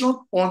train station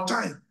on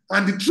time,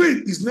 and the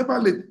train is never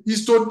late.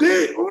 It's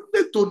today,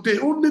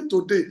 only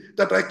today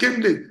that I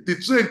came late. The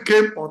train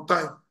came on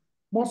time.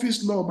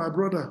 Murphy's Law, my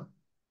brother.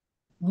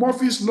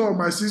 Murphy's Law,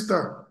 my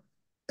sister.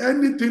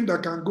 Anything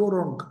that can go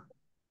wrong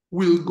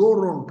will go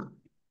wrong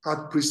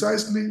at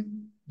precisely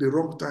the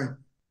wrong time.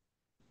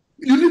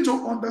 You need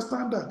to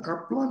understand that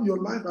and plan your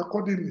life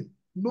accordingly.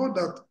 Know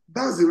that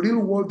that's the real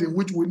world in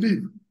which we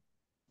live.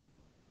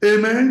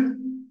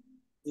 Amen.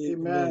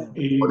 Amen.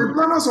 For the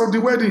planners of the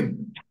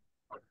wedding,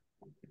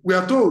 we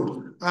are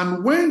told,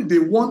 and when they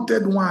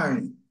wanted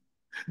wine,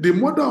 the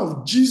mother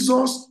of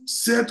Jesus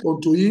said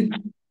unto him,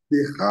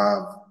 they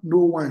have no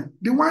wine.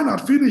 The wine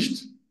had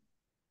finished.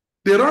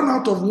 They ran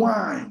out of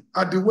wine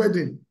at the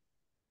wedding.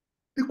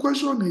 The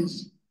question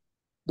is,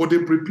 but they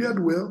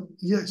prepared well?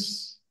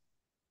 Yes.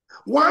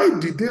 Why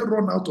did they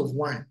run out of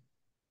wine?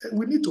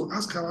 We need to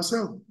ask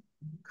ourselves.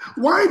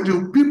 Why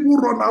do people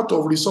run out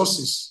of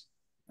resources?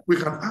 We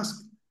can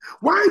ask.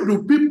 Why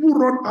do people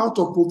run out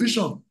of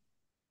provision?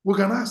 We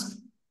can ask.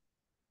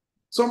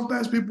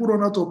 Sometimes people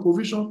run out of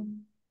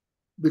provision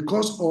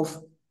because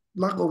of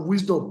lack of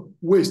wisdom,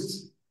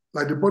 waste,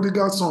 like the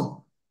prodigal son.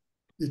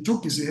 He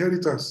took his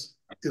inheritance,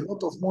 a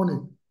lot of money.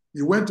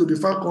 He went to the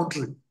far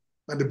country.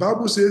 And the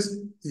Bible says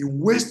he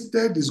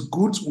wasted his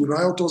goods with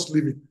riotous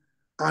living.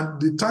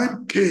 And the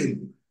time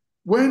came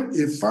when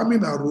a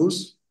famine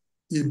arose,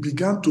 he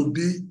began to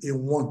be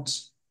in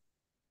want.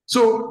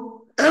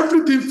 So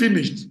everything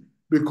finished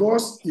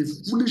because he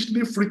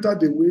foolishly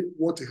frittered away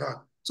what he had.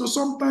 So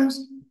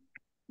sometimes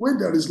when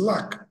there is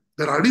lack,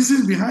 there are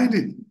reasons behind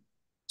it.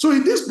 So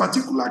in this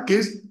particular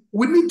case,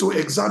 we need to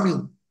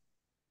examine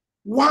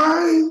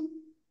why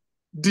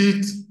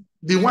did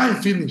the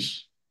wine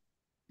finish?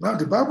 Now,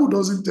 the Bible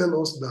doesn't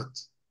tell us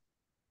that.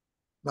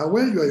 Now,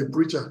 when you are a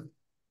preacher,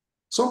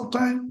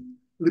 sometimes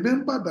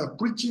remember that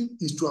preaching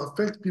is to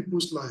affect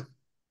people's life.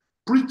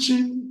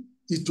 Preaching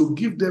is to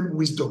give them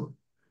wisdom.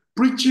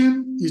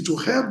 Preaching is to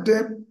help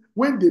them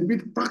when they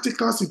meet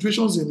practical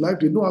situations in life,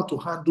 they know how to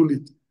handle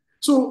it.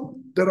 So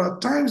there are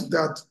times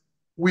that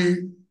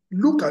we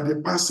look at the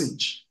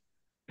passage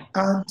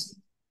and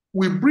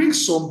we bring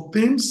some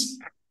things,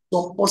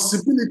 some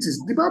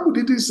possibilities. The Bible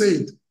didn't say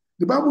it.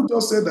 The Bible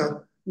just said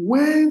that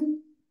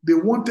when they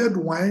wanted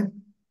wine,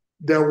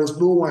 there was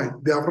no wine.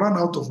 They have run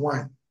out of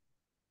wine.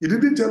 It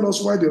didn't tell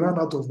us why they ran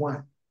out of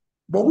wine.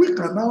 But we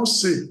can now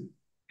say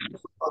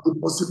the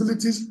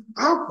possibilities.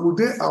 How could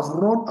they have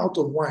run out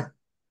of wine?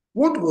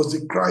 What was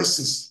the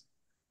crisis?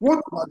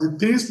 What are the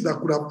things that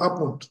could have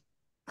happened?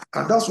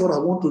 And that's what I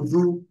want to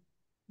do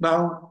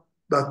now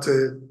that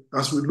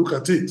as we look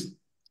at it.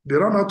 They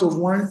ran out of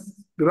wine.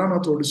 They ran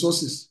out of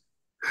resources.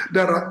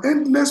 There are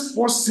endless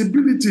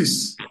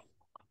possibilities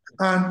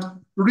and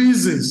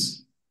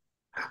reasons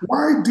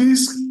why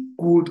this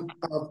could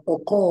have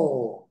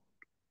occurred.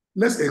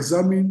 Let's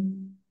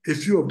examine a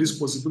few of these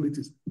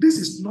possibilities. This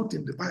is not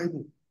in the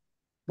Bible.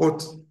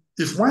 But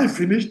if wine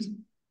finished,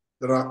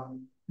 there are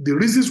the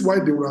reasons why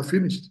they were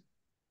finished.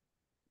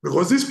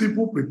 Because these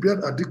people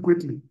prepared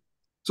adequately.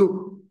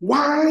 So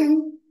why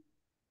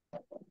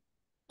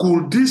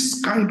could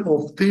this kind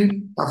of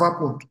thing have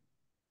happened?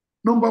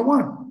 Number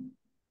one,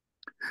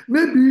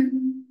 maybe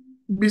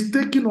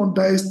mistaken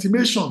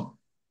underestimation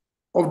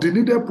of the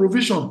needed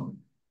provision.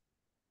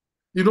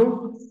 You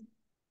know,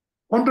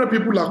 100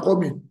 people are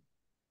coming,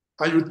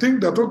 and you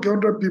think that, okay,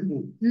 100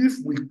 people, if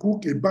we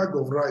cook a bag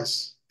of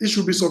rice, it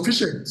should be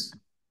sufficient.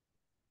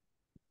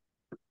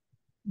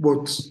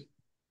 But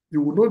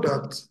you will know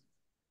that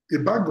a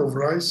bag of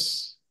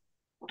rice,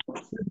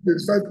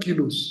 25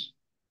 kilos,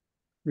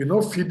 will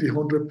not feed the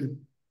 100 people.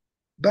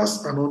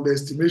 That's an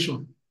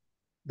underestimation.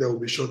 There will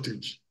be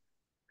shortage.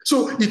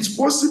 So it's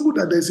possible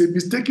that there's a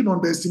mistaken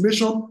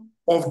underestimation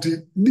of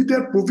the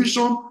needed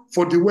provision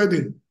for the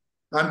wedding.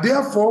 And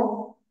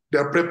therefore,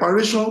 their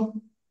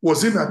preparation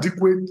was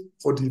inadequate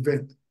for the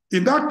event.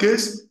 In that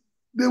case,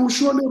 they will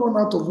surely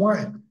run out of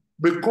wine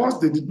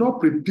because they did not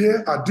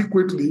prepare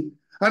adequately.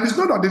 And it's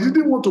not that they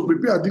didn't want to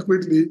prepare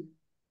adequately,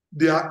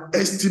 their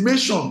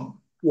estimation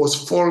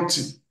was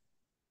faulty.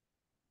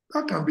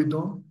 That can be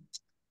done.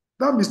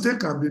 That mistake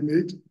can be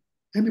made.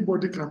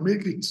 Anybody can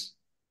make it.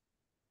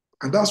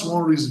 And that's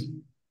one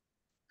reason.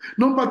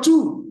 Number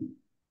two,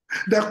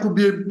 there could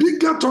be a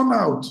bigger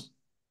turnout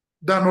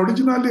than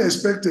originally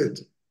expected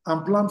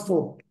and planned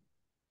for.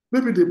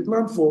 Maybe they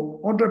planned for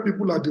 100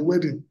 people at the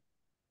wedding.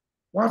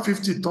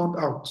 150 turned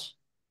out.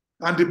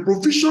 And the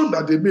provision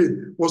that they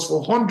made was for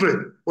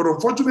 100. But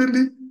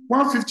unfortunately,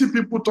 150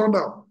 people turned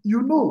out.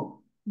 You know,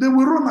 they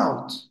will run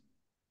out.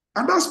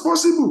 And that's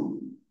possible.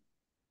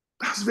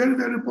 That's very,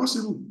 very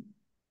possible.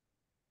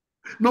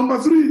 Number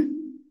 3,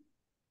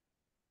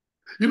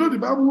 you know the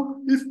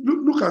Bible, if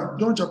look at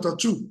John chapter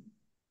 2,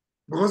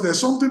 because there's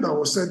something that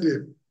was said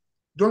there.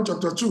 John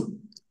chapter 2,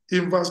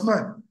 in verse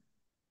 9,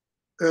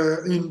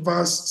 in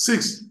verse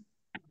 6,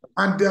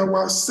 and there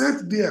were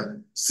set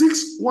there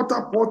 6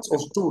 water pots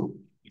of stone,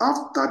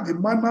 after the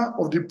manner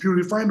of the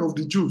purifying of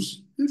the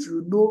Jews. If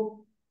you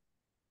know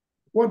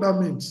what that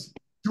means,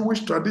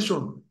 Jewish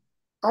tradition,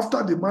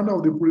 after the manner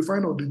of the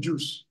purifying of the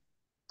Jews,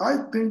 I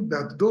think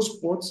that those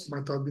pots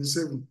might have been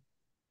 7.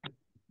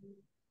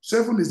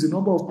 7 is the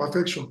number of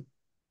perfection.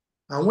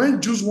 And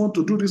when Jews want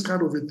to do this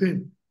kind of a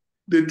thing,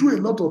 they do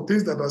a lot of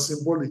things that are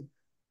symbolic.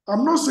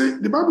 I'm not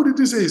saying, the Bible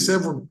didn't say it's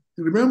 7.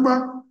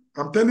 Remember,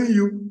 I'm telling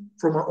you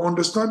from an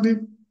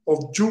understanding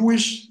of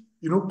Jewish,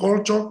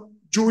 culture,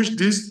 Jewish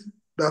this,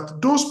 that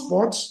those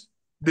pots,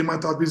 they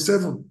might have been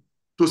 7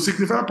 to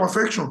signify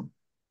perfection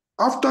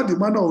after the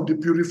manner of the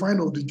purifying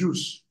of the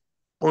Jews,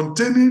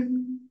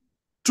 containing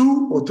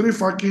 2 or 3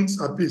 firkins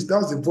apiece.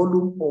 That's the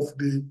volume of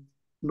the,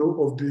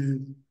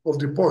 of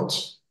the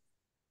pots.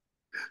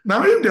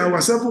 Now, if there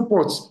were 7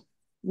 pots,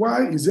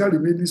 why is there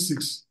remaining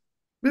 6?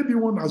 Maybe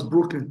one has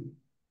broken.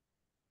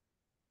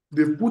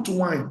 They've put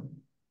wine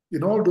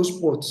in all those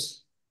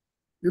pots.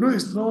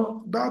 It's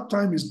not, that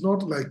time is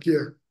not like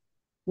here.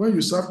 When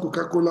you serve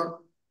Coca-Cola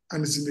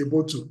and it's in a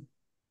bottle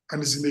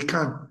and it's in a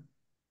can,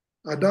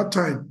 at that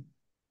time,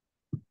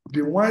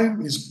 the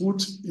wine is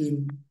put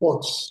in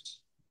pots.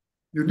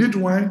 You need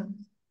wine,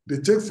 they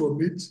take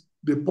from it,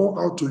 they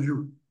pour out to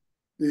you.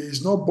 It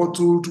is not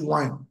bottled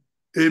wine.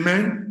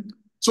 Amen?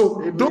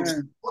 So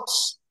those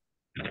pots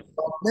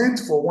are meant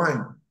for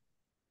wine.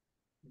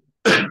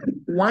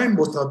 Wine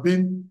must have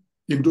been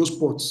in those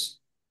pots.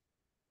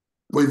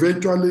 But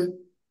eventually,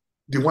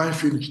 the wine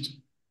finished.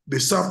 They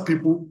served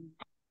people,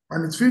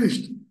 and it's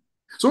finished.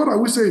 So what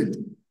are we saying?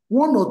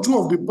 1 or 2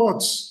 of the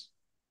pots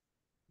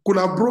could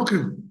have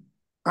broken,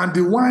 and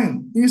the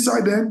wine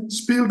inside them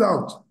spilled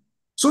out,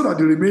 so that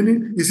the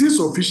remaining, is it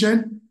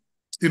sufficient?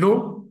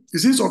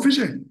 Is it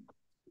sufficient?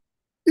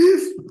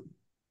 If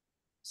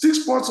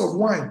 6 pots of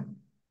wine,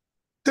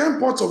 10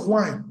 pots of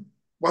wine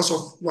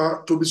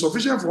were to be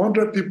sufficient for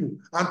 100 people,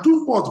 and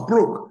 2 pots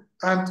broke,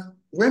 and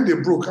when they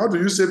broke, how do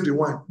you save the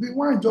wine? The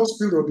wine just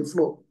spilled on the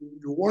floor.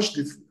 You wash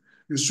you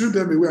sweep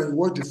them away and you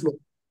wash the floor.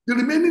 The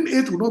remaining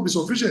 8 will not be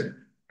sufficient.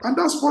 And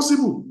that's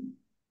possible.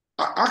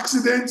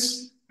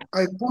 Accidents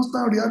are a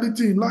constant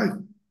reality in life.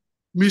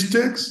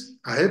 Mistakes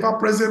are ever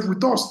present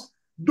with us.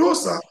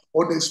 Those are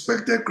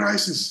unexpected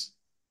crises.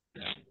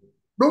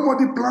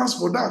 Nobody plans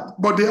for that,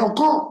 but they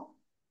occur.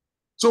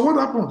 So what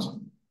happens?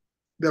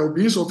 There will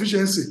be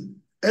insufficiency.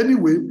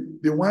 Anyway,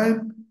 the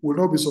wine will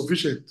not be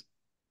sufficient.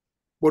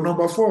 But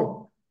number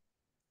 4,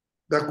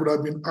 there could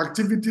have been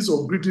activities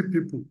of greedy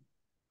people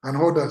and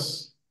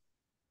others.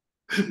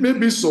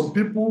 Maybe some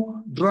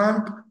people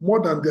drank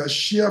more than their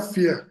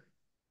fair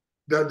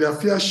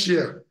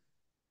share.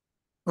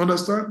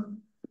 Understand?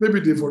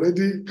 Maybe they've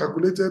already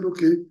calculated,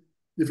 okay,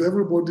 if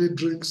everybody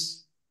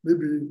drinks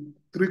maybe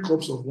 3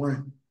 cups of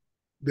wine,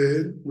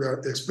 then we are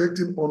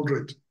expecting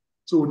 100.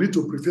 So we need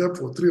to prepare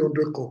for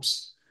 300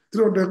 cups.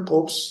 300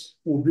 cups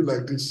will be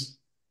like this.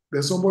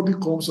 Then somebody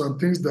comes and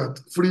thinks that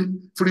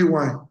free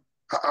wine.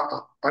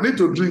 I need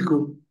to drink.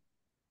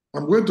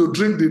 I'm going to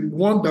drink the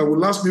one that will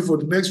last me for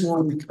the next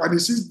 1 week. And he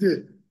sits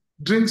there,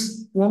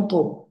 drinks 1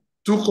 cup,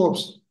 2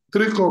 cups,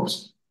 3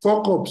 cups,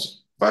 4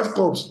 cups, 5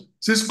 cups,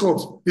 6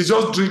 cups. He's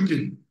just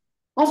drinking.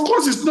 Of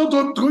course, it's not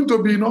going to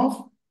be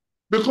enough,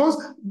 because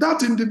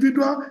that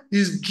individual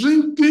is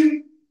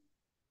drinking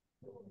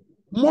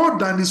more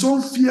than his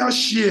own fair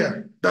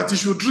share that he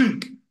should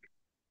drink.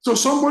 So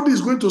somebody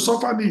is going to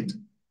suffer need.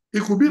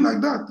 It could be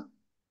like that.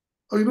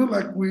 Or,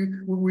 like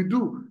we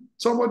do.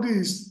 Somebody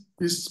is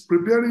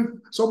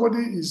preparing, somebody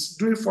is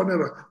doing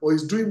funeral or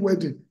is doing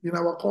wedding in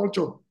our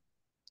culture.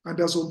 And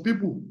there are some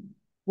people,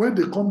 when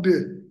they come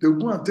there, they'll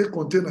go and take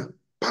container,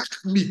 pack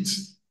meat,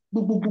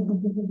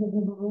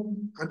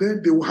 and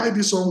then they will hide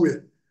it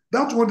somewhere.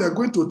 That one they're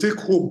going to take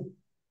home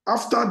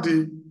after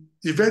the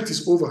event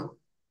is over.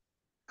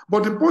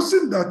 But the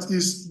person that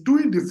is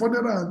doing the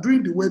funeral and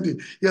doing the wedding,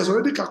 he has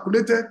already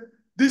calculated,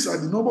 these are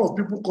the number of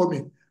people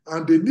coming,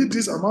 and they need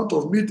this amount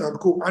of meat and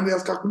coke, and he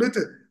has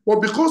calculated. But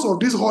because of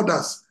these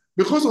hoarders,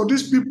 because of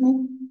these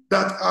people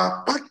that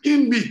are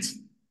packing meat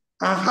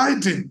and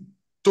hiding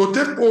to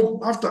take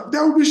home after,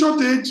 there will be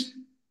shortage.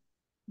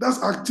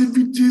 That's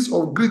activities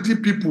of greedy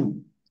people,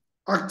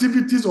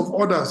 activities of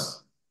others.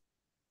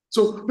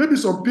 So maybe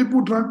some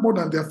people drank more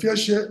than their fair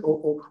share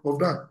of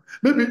that.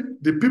 Maybe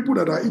the people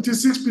that are eating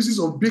 6 pieces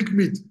of big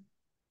meat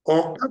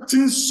or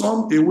cutting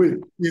some away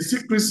in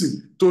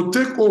secrecy to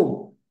take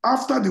home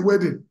after the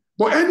wedding.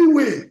 But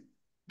anyway,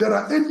 there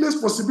are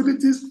endless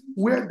possibilities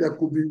where there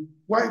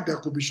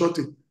could be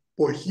shortage.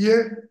 But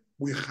here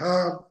we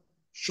have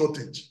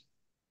shortage.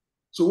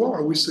 So what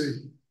are we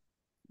saying?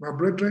 My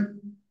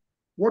brethren,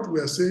 what we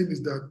are saying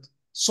is that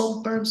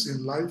sometimes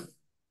in life,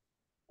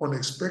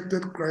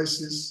 unexpected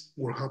crisis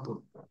will happen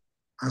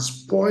and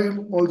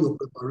spoil all your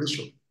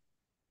preparation.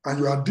 and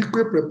your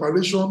adequate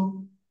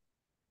preparation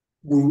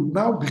will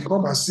now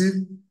become as if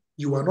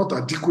you are not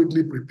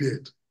adequately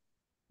prepared.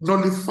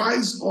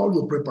 Nullifies all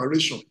your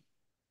preparation.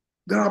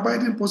 There are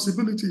abiding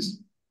possibilities.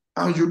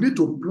 And you need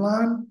to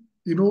plan,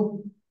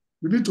 you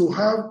need to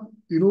have,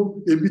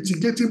 a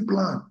mitigating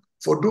plan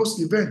for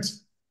those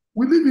events.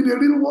 We live in a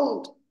real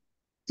world.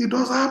 It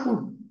does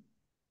happen.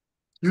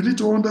 You need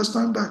to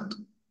understand that.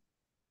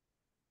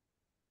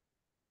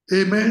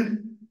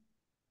 Amen.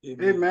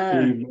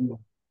 Amen.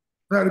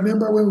 I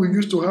remember when we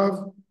used to have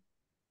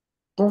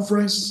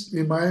conference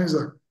in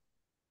Maenza,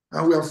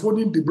 and we are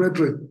phoning the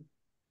brethren.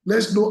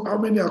 Let's know how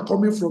many are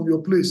coming from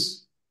your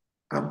place.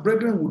 And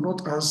brethren will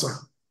not answer.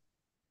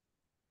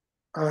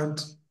 And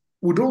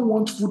we don't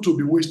want food to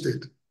be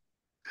wasted,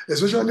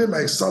 especially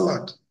like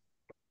salad.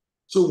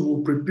 So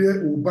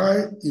we'll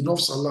buy enough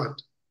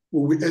salad.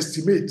 We will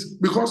estimate,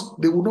 because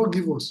they will not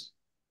give us.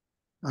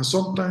 And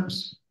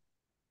sometimes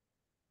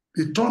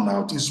the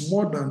turnout is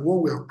more than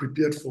what we are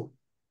prepared for.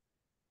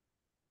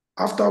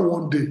 After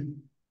one day,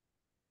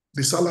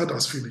 the salad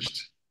has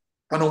finished.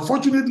 And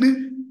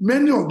unfortunately,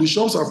 many of the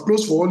shops have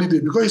closed for holiday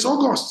because it's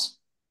August.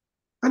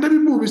 And then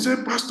people will be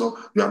saying, Pastor,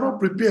 you are not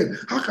prepared.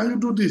 How can you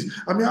do this?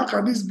 I mean, how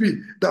can this be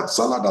that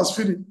salad has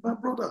finished? My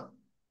brother,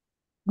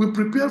 we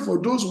prepare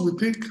for those we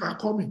think are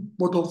coming.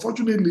 But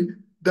unfortunately,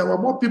 there were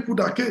more people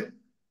that came.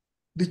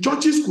 The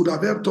churches could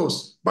have helped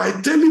us by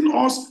telling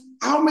us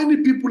how many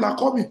people are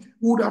coming.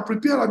 We would have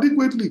prepared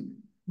adequately.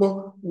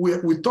 But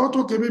we thought,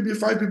 okay, maybe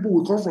 5 people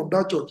will come from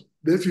that church.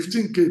 Then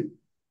 15 came.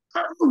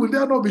 Will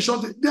there not be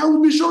shortage? There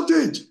will be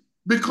shortage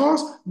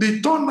because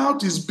the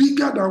turnout is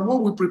bigger than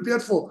what we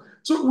prepared for.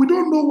 So we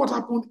don't know what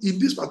happened in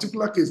this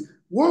particular case.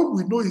 What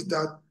we know is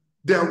that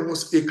there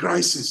was a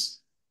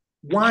crisis.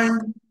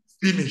 Wine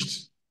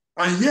finished.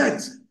 And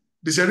yet,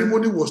 the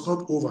ceremony was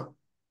not over.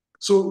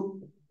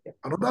 So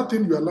another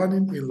thing we are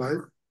learning in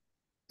life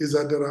is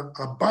that there are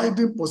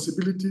abiding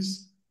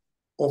possibilities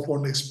of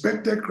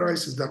unexpected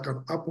crises that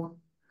can happen,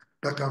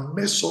 that can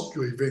mess up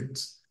your event,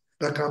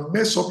 that can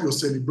mess up your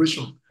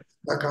celebration,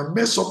 that can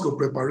mess up your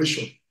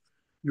preparation.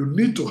 You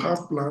need to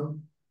have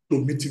plan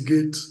to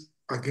mitigate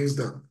against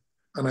that.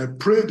 And I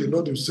pray the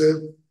Lord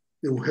himself,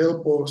 he will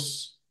help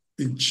us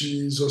in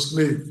Jesus'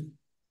 name.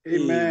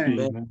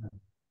 Amen.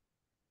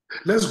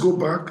 Let's go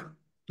back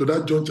to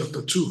that John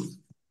chapter 2.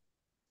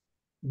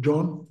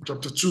 John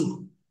chapter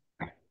 2.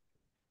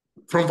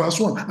 From verse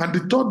 1. And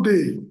the third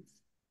day,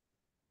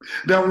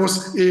 there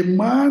was a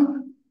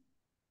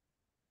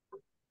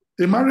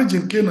marriage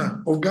in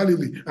Cana of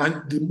Galilee,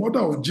 and the mother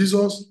of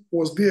Jesus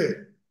was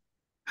there.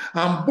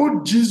 And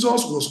both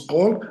Jesus was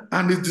called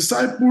and his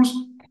disciples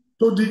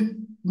to the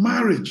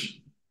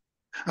marriage.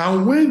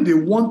 And when they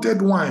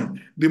wanted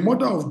wine, the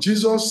mother of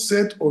Jesus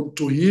said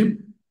unto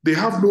him, they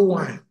have no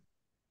wine.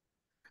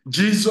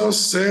 Jesus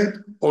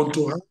said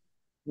unto her,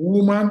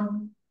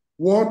 Woman,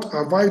 what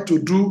have I to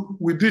do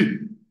with thee?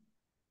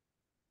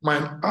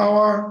 Mine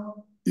hour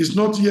is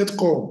not yet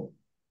come.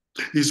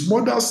 His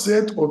mother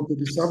said unto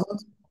the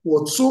servant,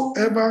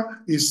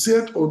 Whatsoever is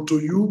said unto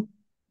you,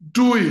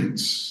 do it.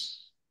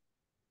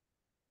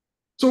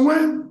 So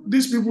when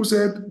these people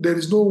said there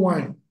is no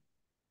wine,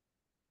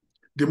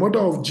 the mother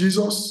of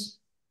Jesus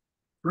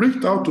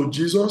reached out to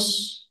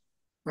Jesus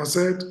and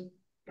said,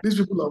 these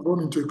people have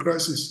gone into a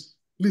crisis.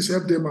 Please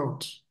help them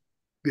out.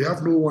 They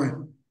have no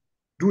wine.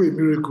 Do a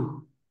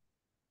miracle.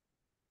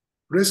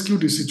 Rescue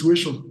the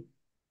situation.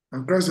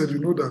 And Christ said, you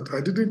know that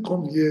I didn't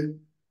come here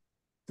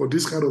for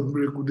this kind of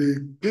miracle. They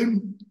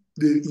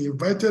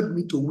invited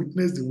me to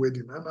witness the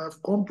wedding, and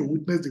I've come to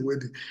witness the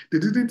wedding. They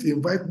didn't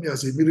invite me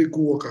as a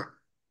miracle worker.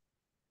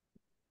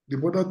 The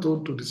mother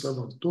turned to the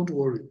servant, don't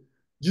worry.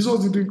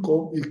 Jesus didn't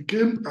come. He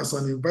came as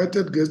an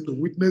invited guest to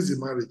witness the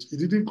marriage. He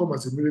didn't come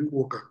as a miracle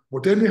worker.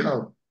 But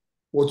anyhow,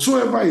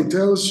 whatsoever he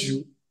tells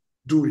you,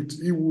 do it.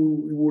 He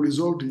will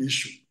resolve the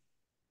issue.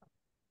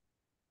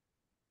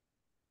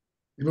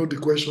 You know the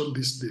question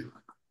this day.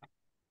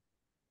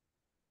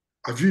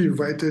 Have you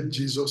invited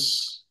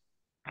Jesus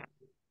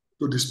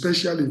to the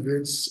special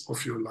events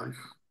of your life?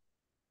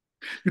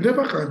 You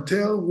never can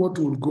tell what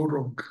will go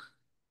wrong.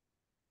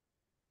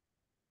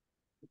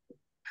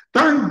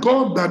 Thank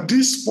God that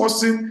this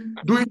person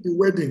doing the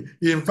wedding,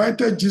 he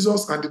invited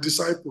Jesus and the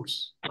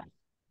disciples.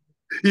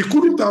 He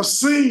couldn't have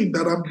said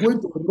that I'm going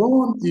to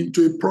run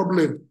into a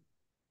problem,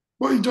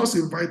 but he just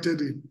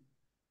invited him.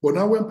 But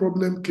now when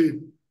problem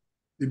came,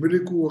 the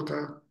miracle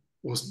worker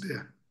was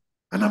there.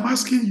 And I'm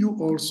asking you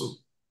also,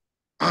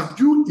 have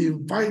you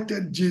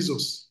invited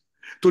Jesus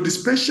to the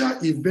special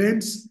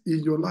events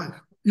in your life?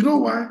 You know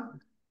why?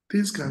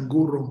 Things can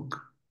go wrong.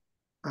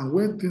 And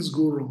when things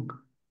go wrong,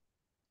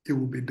 he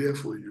will be there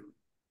for you.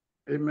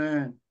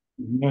 Amen.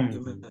 I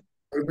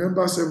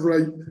remember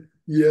several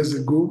years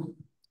ago,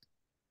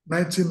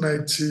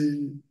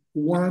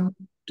 1991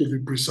 to be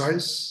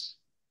precise,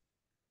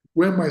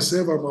 when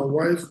myself and my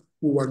wife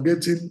we were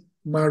getting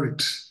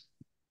married.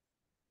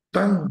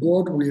 Thank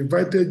God we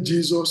invited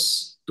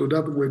Jesus to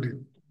that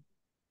wedding.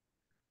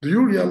 Do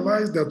you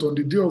realize that on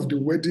the day of the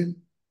wedding,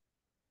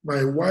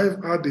 my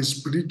wife had a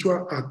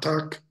spiritual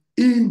attack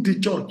in the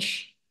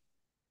church.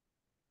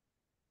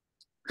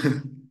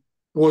 It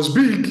was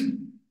big,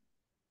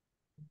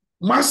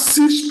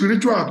 massive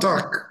spiritual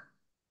attack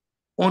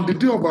on the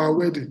day of our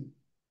wedding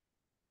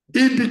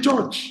in the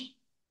church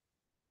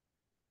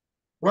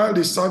while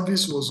the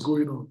service was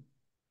going on.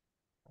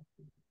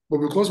 But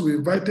because we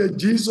invited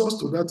Jesus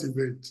to that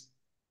event,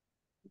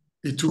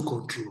 he took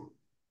control.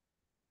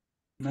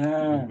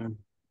 Amen.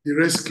 He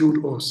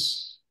rescued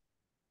us.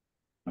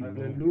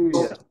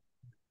 Hallelujah.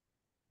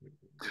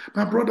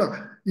 My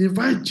brother,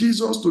 invite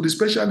Jesus to the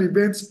special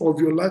events of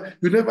your life.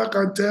 You never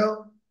can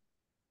tell.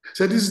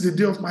 Say, this is the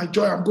day of my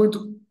joy. I'm going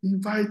to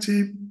invite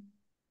him.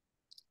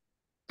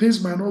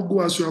 Things might not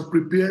go as you have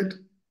prepared.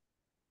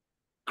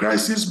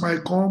 Crisis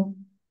might come.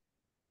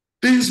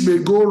 Things may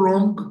go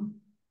wrong.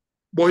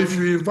 But if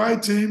you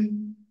invite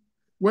him,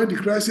 when the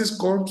crisis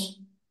comes,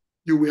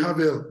 you will have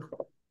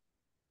help.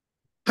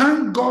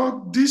 Thank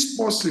God this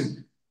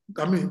person,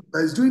 that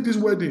is doing this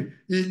wedding,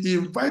 he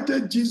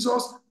invited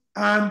Jesus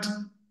and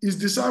his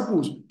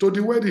disciples to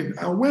the wedding.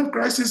 And when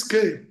crisis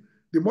came,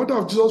 the mother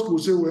of Jesus could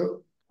say,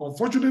 well,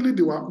 unfortunately,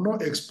 they were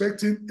not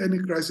expecting any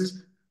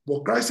crisis,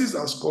 but crisis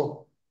has come.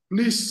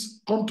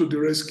 Please come to the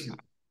rescue.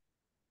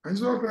 And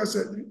Jesus Christ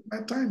said,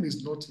 my time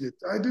is not yet.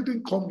 I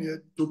didn't come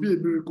here to be a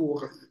miracle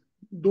worker.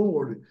 Don't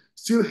worry.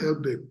 Still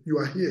help them. You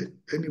are here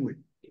anyway.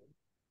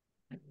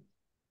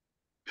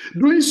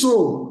 Doing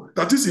so,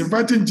 that is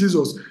inviting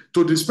Jesus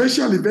to the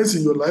special events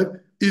in your life,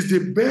 is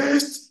the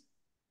best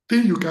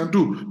thing you can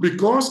do,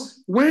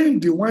 because when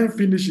the wine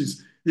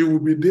finishes, he will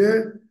be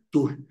there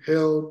to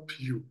help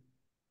you.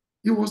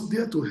 He was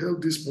there to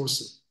help this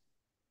person.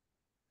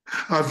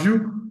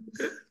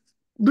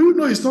 Do you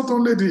know it's not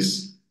only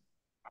this?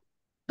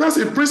 That's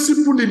a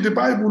principle in the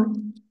Bible.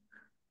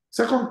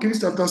 2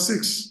 Kings chapter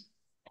 6.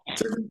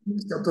 2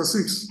 Kings chapter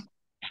 6.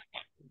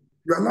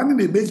 You are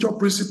learning a major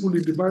principle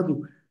in the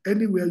Bible.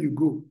 Anywhere you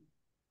go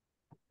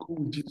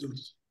with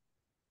Jesus.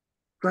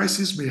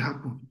 Crisis may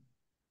happen.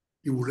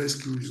 He will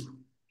rescue you.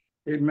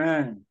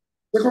 Amen.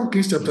 2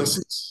 Kings chapter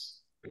 6.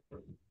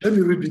 Let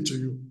me read it to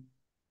you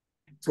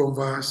from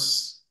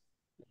verse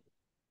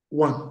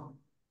 1.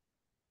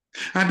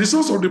 And the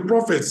sons of the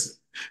prophets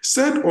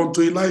said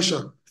unto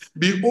Elisha,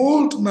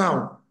 behold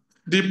now,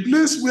 the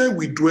place where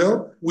we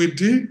dwell with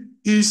thee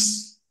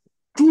is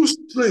too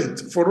straight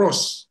for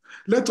us.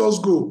 Let us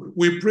go,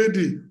 we pray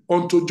thee,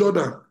 unto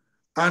Jordan,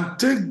 and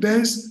take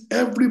thence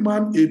every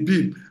man a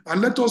beam, and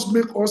let us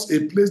make us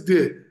a place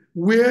there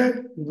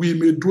where we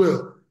may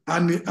dwell.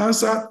 And he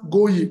answered,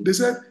 go ye. They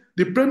said,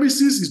 the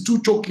premises is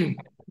too choking.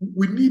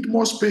 We need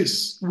more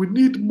space. We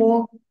need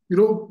more,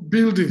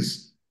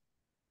 buildings.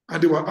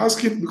 And they were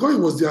asking, because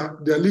he was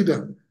their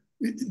leader,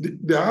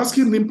 they are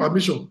asking him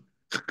permission.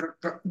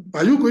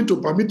 Are you going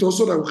to permit us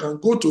so that we can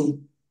go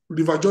to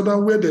River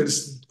Jordan where there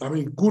is,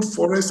 good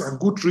forests and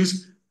good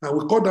trees, and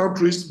we cut down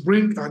trees,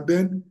 bring, and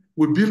then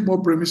we build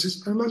more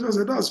premises? And Elisha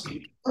said, that's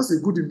good. That's a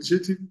good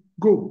initiative.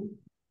 Go.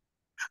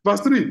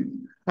 Verse 3,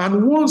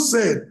 and one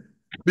said,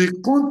 be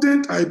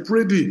content, I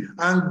pray thee,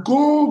 and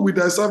go with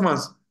thy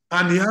servants.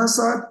 And he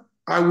answered,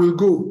 I will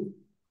go.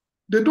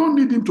 They don't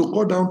need him to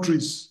cut down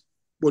trees,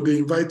 but they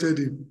invited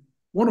him.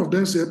 One of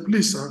them said,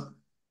 please, sir,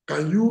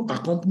 can you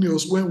accompany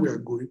us when we are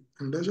going?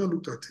 And Elisha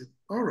looked at him.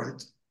 All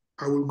right,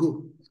 I will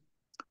go.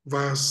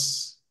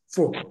 Verse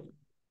 4.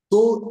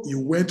 So he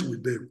went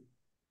with them.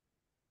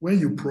 When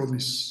you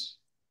promise,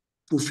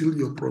 fulfill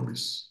your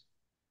promise.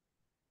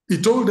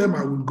 He told them,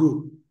 I will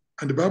go.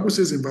 And the Bible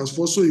says in verse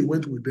 4, so he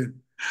went with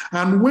them.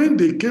 And when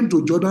they came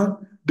to Jordan,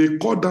 they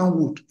cut down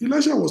wood.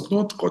 Elisha was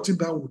not cutting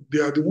down wood. They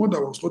are the one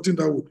that was cutting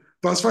down wood.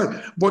 Verse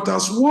 5, but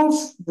as one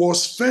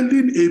was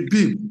felling a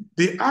beam,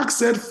 the axe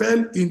head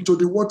fell into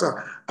the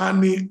water,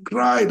 and he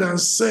cried and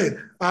said,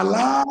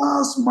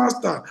 alas,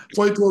 master,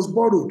 for it was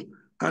borrowed.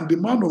 And the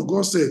man of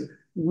God said,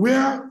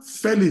 where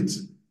fell it?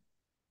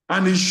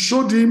 And he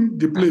showed him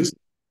the place.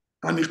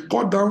 And he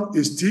cut down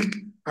a stick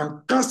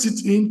and cast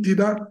it in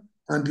thither,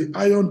 and the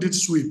iron did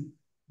swim.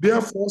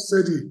 Therefore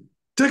said he,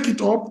 take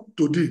it up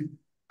to thee.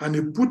 And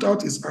he put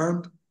out his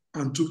hand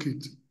and took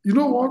it. You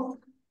know what?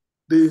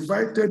 They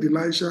invited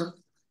Elisha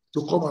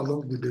to come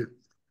along with them.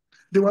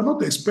 They were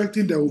not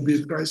expecting there would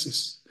be a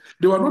crisis.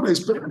 They were not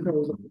expecting there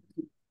was a...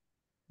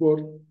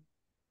 But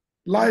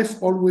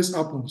life always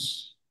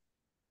happens.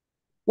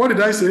 What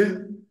did I say?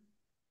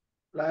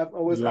 Life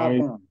always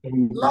happens.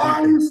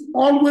 Life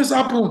always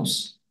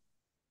happens.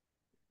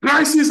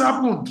 Crisis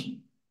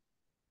happened.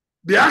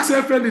 The axe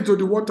fell into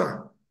the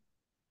water.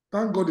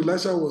 Thank God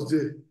Elisha was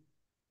there.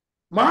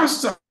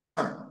 Master,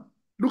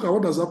 look at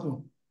what has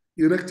happened.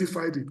 He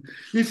rectified it.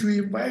 If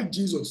you invite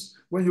Jesus,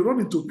 when you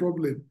run into a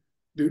problem,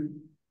 the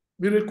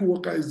miracle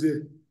worker is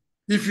there.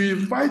 If you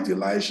invite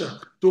Elisha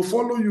to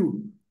follow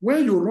you,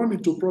 when you run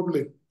into a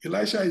problem,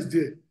 Elisha is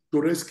there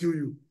to rescue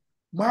you.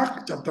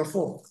 Mark chapter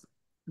 4.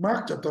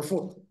 Mark chapter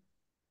 4.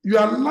 You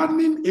are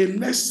learning a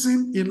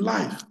lesson in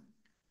life.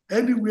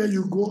 Anywhere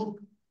you go,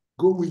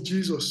 go with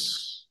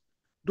Jesus.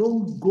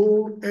 Don't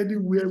go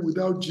anywhere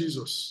without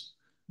Jesus,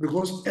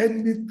 because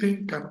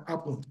anything can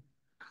happen.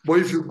 But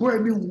if you go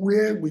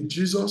anywhere with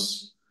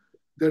Jesus,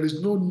 there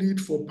is no need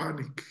for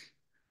panic.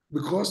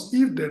 Because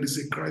if there is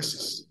a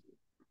crisis,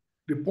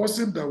 the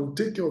person that will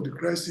take care of the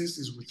crisis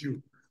is with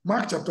you.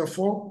 Mark chapter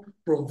 4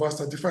 from verse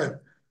 35.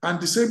 And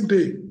the same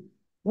day,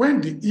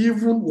 when the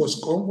even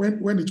was come,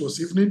 when it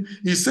was evening,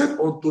 he said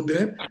unto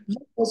them,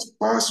 let us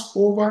pass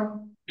over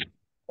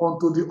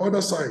unto the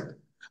other side.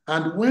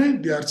 And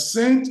when they had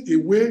sent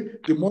away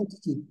the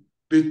multitude,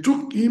 they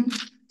took him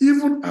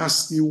even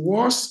as he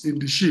was in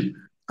the ship.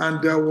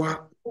 And there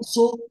were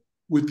also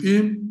with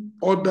him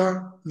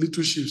other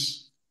little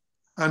ships.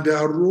 And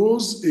there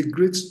arose a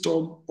great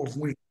storm of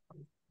wind,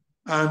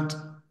 and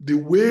the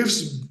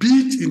waves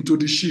beat into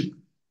the ship,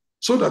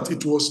 so that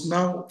it was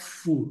now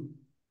full.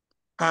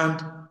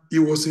 And he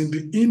was in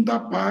the inner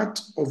part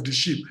of the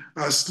ship,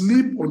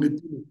 asleep on a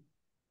pillow.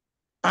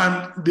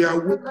 And they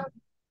awoke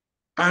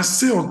and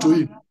say unto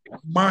him,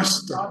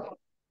 Master,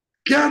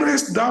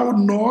 carest thou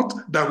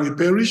not that we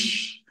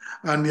perish?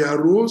 And he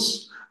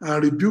arose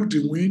and rebuked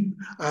the wind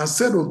and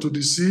said unto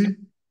the sea,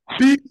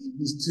 Peace,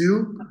 be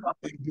still.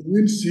 And the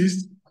wind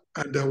ceased,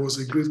 and there was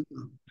a great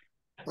calm.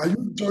 Are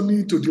you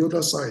journeying to the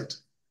other side?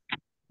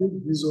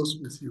 Take Jesus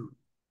with you.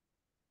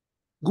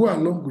 Go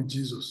along with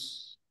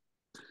Jesus.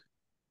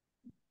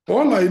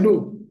 All I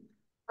know,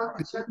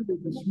 the journey will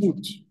be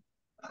smooth.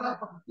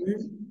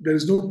 There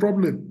is no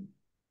problem.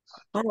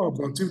 How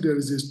about if there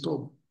is a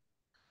storm,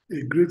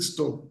 a great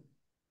storm?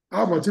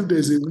 How about if there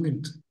is a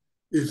wind,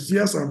 a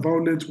fierce and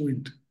violent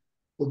wind?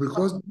 But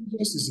because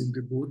Jesus is in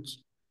the boat,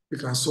 we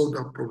can solve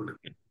that problem.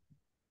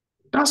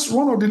 That's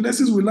one of the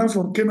lessons we learn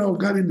from Cana of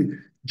Galilee.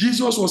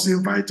 Jesus was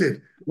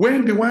invited.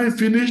 When the wine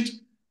finished,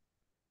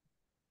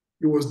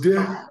 he was there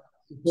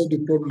to solve the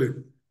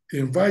problem.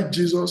 Invite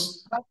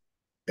Jesus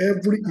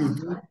every event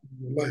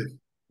in your life.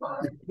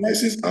 If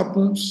crisis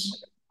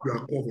happens, you are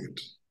covered.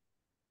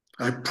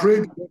 I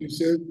pray that what you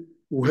said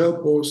will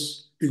help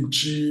us in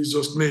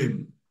Jesus'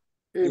 name.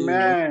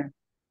 Amen.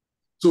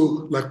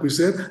 So, like we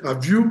said,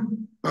 have you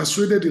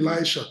persuaded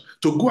Elisha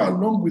to go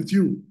along with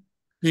you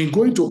in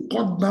going to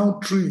cut down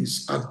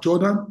trees at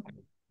Jordan?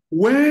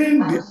 When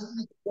they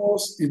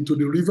cross into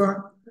the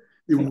river,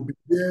 he will be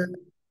there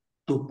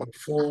to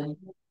perform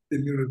a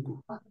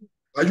miracle.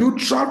 Are you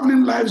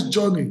traveling life's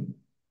journey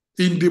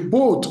in the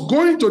boat,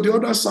 going to the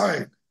other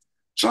side?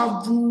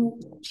 Travel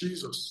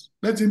Jesus.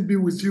 Let him be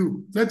with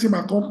you. Let him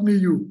accompany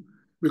you.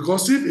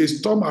 Because if a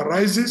storm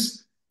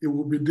arises, he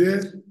will be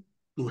there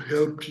to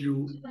help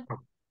you.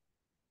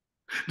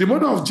 The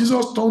mother of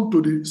Jesus turned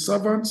to the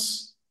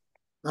servants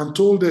and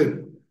told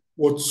them,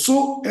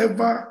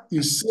 whatsoever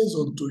he says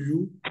unto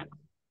you,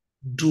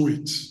 do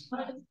it.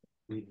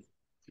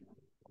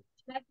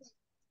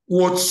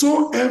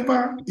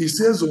 Whatsoever he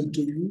says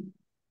unto you,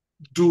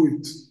 do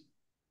it.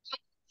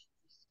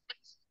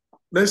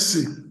 Let's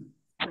see.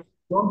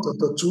 John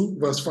chapter 2,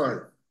 verse 5.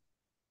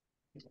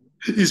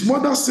 His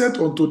mother said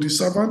unto the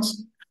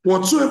servants,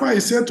 whatsoever he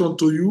said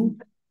unto you,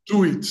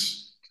 do it.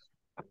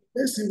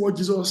 Let's see what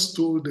Jesus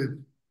told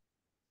them,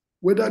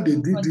 whether they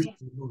did it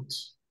or not.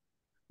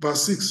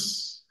 Verse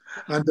 6.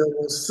 And there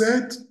was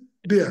set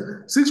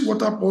there 6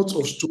 water pots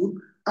of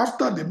stone,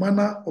 after the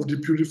manner of the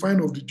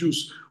purifying of the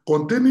Jews,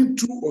 containing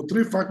 2 or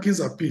 3 firkins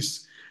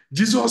apiece.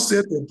 Jesus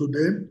said unto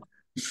them,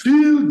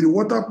 fill the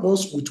water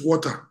pots with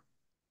water.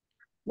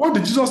 What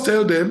did Jesus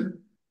tell them?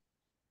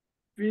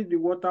 Fill the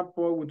water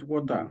pot with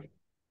water.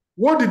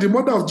 What did the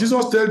mother of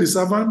Jesus tell the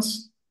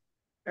servants?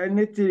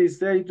 Anything he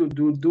said to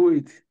do, do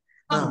it.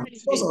 Now,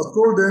 Jesus has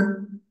told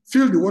them,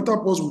 fill the water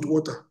pots with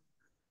water.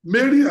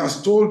 Mary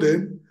has told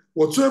them,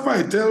 whatsoever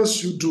he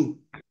tells you, do.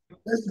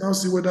 Let's now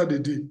see whether they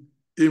did.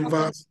 In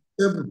verse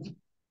 7,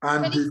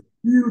 and they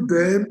filled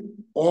them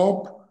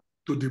up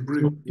to the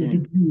brim.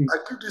 I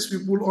give these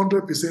people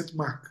 100%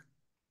 mark.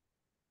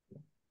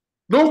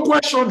 No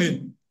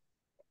questioning.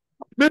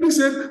 Mary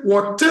said,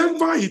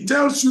 whatever he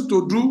tells you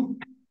to do,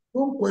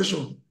 don't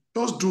question.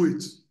 Just do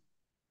it.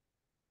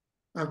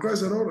 And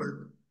Christ said, all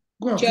right,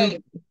 go and fill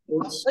the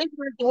pots.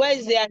 Where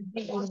is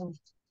the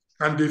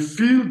And they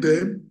filled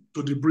them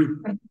to the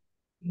brim.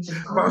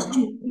 Verse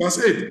 2, verse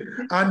 8.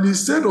 And he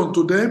said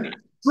unto them,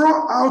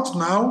 draw out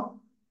now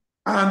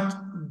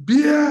and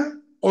bear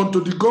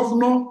unto the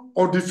governor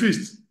of the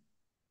feast.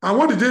 And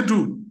what did they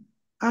do?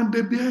 And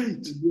they bear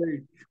it.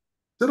 They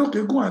said,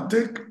 okay, go and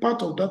take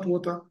part of that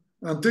water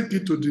and take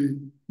it to the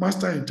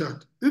master in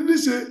charge. Didn't he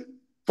say,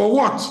 for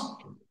what?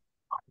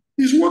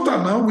 It's water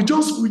now. We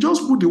just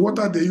put the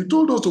water there. You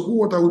told us to put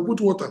water, we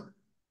put water.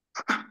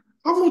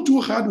 Haven't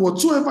you heard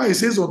whatsoever he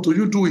says unto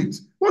you, do it?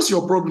 What's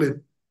your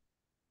problem?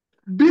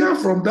 Bear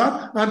from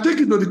that and take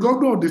it to the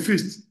governor of the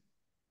feast.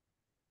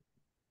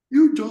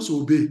 You just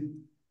obey.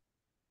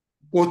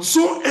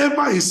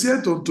 Whatsoever he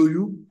said unto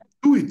you,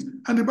 do it.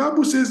 And the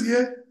Bible says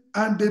here,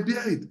 and they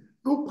bear it.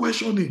 No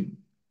questioning.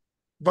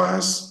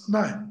 Verse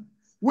 9.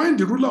 When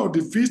the ruler of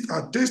the feast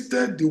had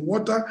tasted the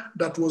water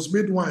that was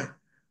made wine,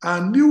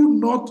 and knew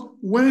not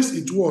whence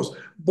it was,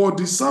 but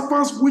the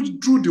servants which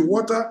drew the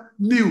water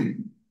knew.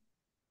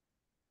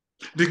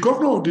 The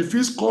governor of the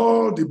feast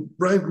called the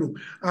bridegroom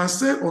and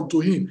said unto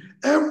him,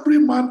 every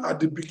man at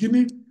the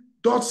beginning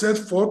doth set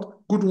forth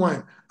good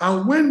wine,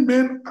 and when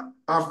men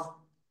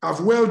have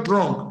well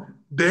drunk,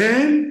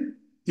 then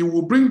he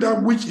will bring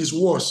that which is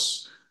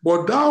worse.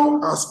 But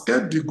thou hast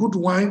kept the good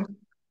wine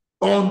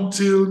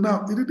until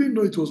now. He didn't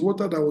know it was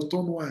water that was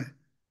turned wine.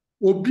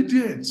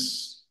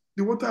 Obedience.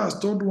 The water has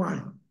turned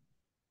wine.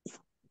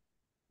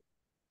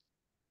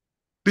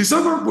 The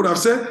servant would have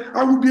said,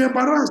 I will be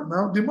embarrassed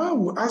now. The man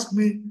will ask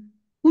me,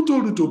 who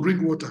told you to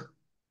bring water?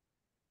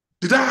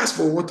 Did I ask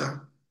for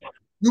water?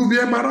 You'll be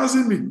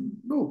embarrassing me.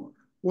 No.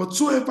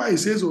 Whatsoever he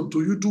says unto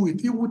you, do it.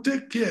 He will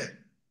take care.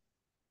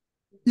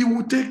 He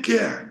will take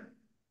care.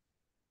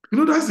 You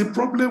know, that's the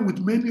problem with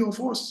many of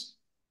us.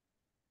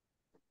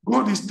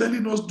 God is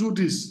telling us, do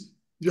this.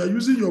 You are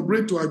using your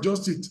brain to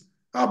adjust it.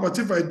 How about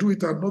if I do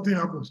it and nothing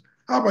happens?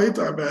 How about if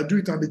I do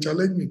it and they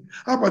challenge me?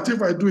 How about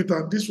if I do it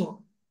and this one?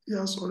 He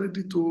has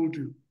already told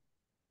you.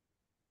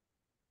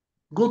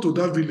 Go to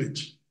that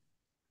village.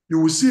 You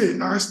will see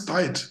an ass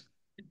tied.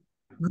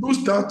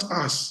 Lose that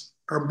ass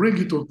and bring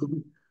it unto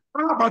me.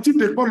 How about if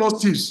they call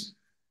us thieves?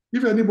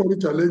 If anybody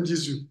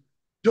challenges you,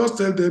 just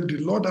tell them the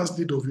Lord has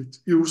need of it.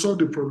 He will solve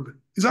the problem.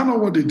 Is that not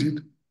what they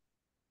did?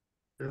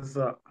 Yes,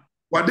 sir.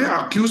 Were they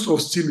accused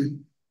of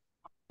stealing?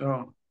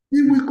 No.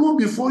 He will go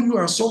before you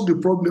and solve the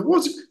problem.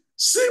 What's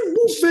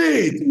simple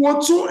faith?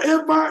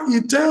 Whatsoever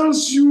he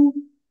tells you,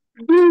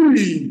 do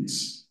it.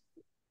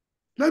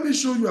 Let me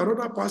show you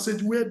another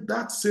passage where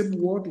that same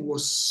word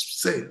was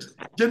said.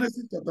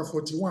 Genesis chapter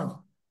 41.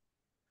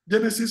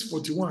 Genesis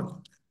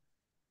 41.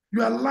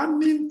 You are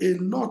learning a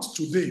lot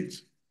today.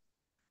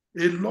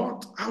 A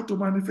lot how to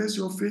manifest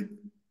your faith.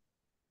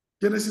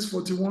 Genesis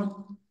 41,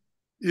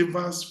 in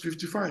verse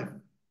 55.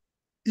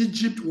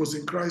 Egypt was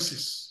in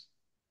crisis.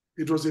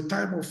 It was a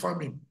time of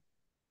famine.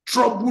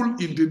 Trouble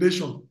in the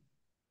nation.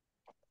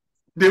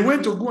 They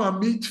went to go and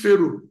meet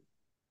Pharaoh,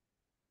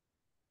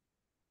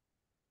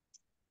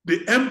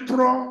 the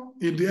emperor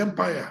in the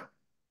empire,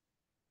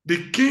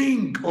 the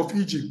king of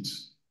Egypt.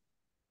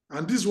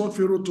 And this is what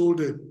Pharaoh told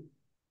them.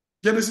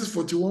 Genesis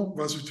 41,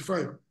 verse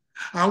 55.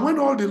 And when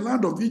all the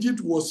land of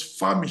Egypt was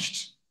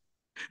famished,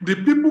 the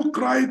people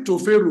cried to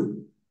Pharaoh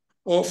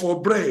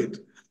for bread.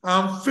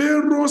 And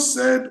Pharaoh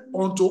said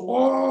unto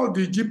all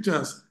the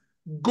Egyptians,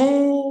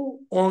 go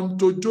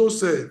unto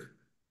Joseph.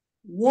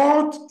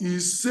 What he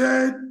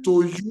said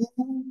to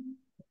you,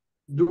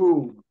 do.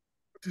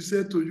 What he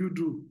said to you,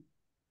 do.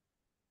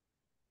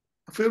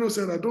 Pharaoh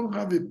said, I don't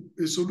have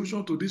a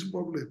solution to this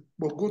problem,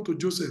 but go to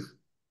Joseph.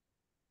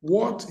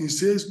 What he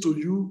says to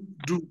you,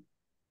 do.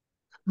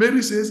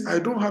 Mary says, I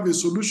don't have a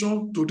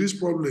solution to this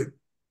problem.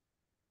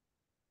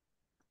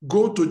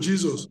 Go to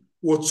Jesus.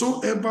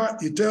 Whatsoever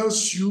he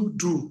tells you,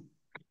 do.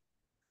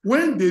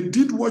 When they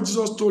did what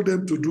Jesus told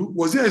them to do,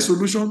 was there a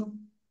solution?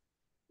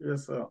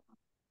 Yes, sir.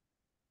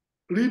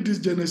 Read this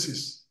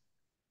Genesis.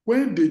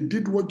 When they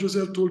did what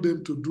Joseph told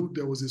them to do,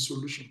 there was a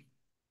solution.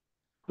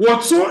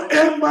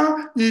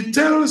 Whatsoever he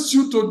tells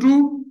you to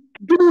do,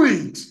 do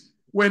it.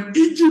 When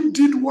Egypt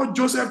did what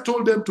Joseph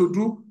told them to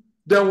do,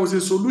 there was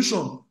a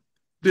solution.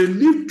 They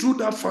lived through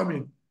that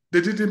famine.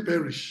 They didn't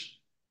perish.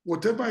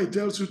 Whatever he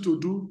tells you to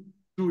do,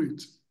 do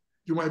it.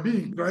 You might be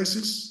in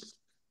crisis.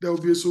 There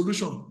will be a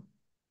solution.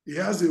 He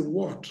has a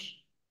word,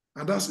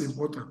 and that's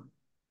important.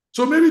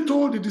 So Mary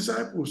told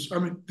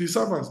the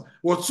servants,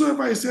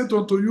 whatsoever he said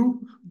unto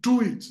you,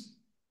 do it.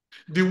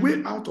 The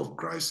way out of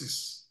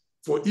crisis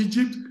for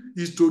Egypt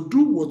is to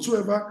do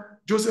whatsoever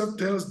Joseph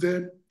tells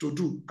them to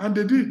do. And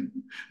they did.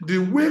 The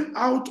way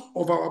out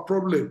of our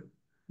problem,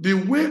 the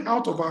way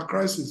out of our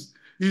crisis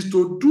is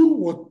to do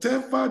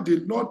whatever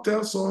the Lord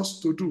tells us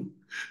to do.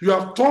 You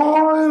have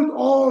toiled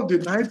all the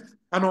night,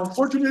 and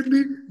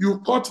unfortunately, you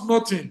caught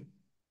nothing.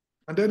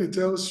 And then he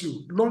tells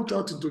you, launch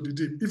out into the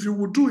deep. If you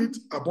will do it,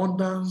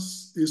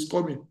 abundance is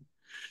coming.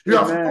 You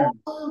have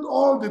toiled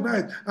all the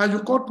night and you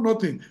caught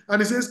nothing.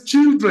 And he says,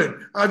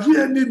 children, have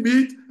you any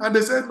meat? And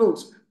they said, no.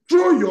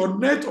 Throw your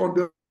net on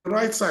the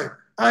right side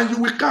and you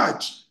will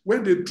catch.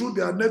 When they threw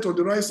their net on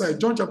the right side,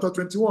 John chapter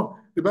 21,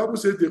 the Bible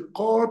says they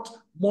caught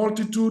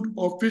multitude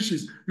of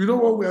fishes. You know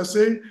what we are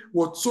saying?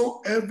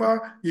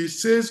 Whatsoever he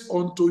says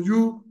unto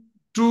you,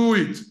 do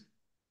it.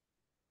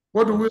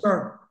 What do we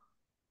learn?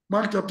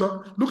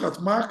 Look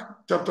at Mark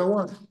chapter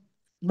 1,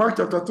 Mark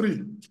chapter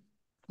 3.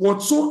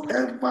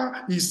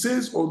 Whatsoever he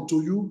says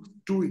unto you,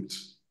 do it.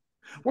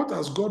 What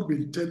has God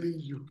been telling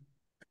you?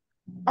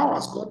 How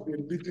has God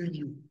been leading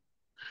you?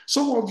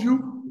 Some of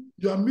you,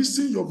 you are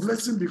missing your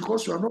blessing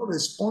because you are not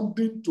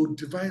responding to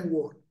divine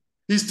word.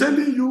 He's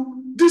telling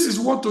you, this is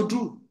what to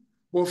do.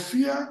 But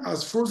fear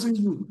has frozen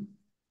you.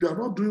 You are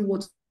not doing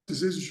what he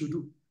says you should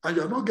do. And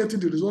you are not getting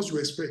the results you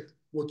expect.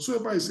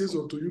 Whatsoever he says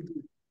unto you, do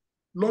it.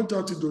 Launch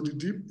out into the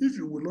deep. If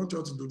you will launch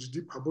out into the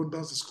deep,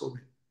 abundance is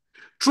coming.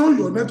 Throw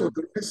your net on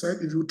the right side.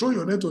 If you throw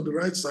your net on the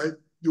right side,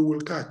 you will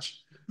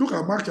catch. Look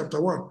at Mark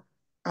chapter 1.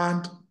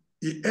 And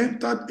he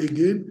entered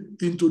again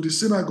into the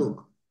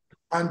synagogue.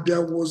 And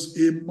there was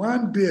a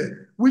man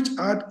there which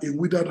had a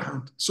withered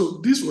hand. So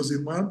this was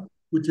a man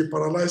with a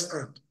paralyzed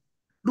hand.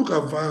 Look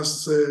at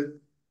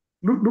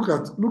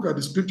look at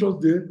the scriptures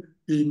there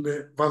in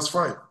verse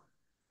 5.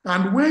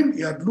 And when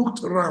he had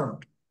looked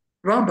round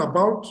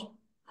about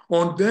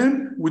on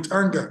them with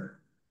anger,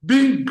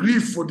 being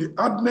grieved for the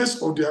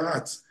hardness of their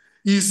hearts,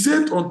 he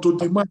said unto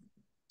the man,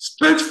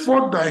 stretch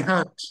forth thy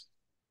hand.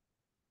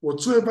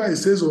 Whatsoever he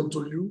says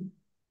unto you,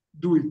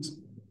 do it.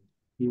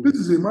 This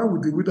is a man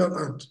with a withered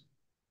hand.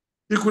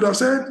 He could have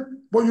said,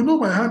 but you know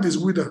my hand is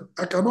withered.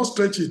 I cannot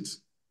stretch it.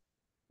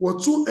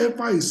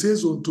 Whatsoever he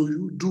says unto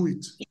you, do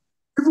it.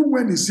 Even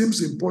when it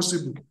seems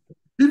impossible.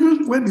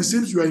 Even when it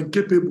seems you are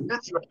incapable.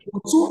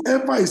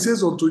 Whatsoever he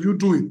says unto you,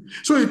 do it.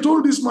 So he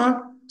told this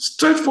man,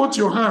 stretch forth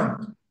your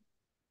hand.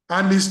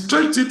 And he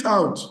stretched it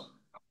out.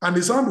 And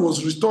his hand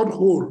was restored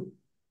whole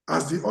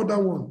as the other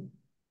one.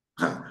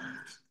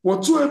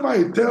 Whatsoever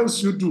he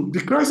tells you do,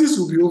 the crisis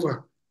will be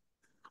over.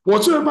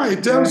 Whatsoever he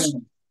tells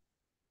you,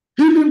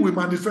 healing will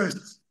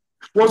manifest.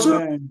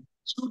 Whatsoever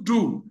you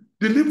do,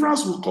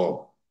 deliverance will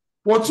come.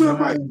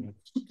 Whatsoever you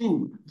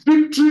do,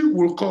 victory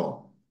will come.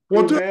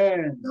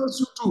 Whatever else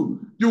you do,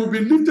 you will be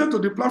lifted to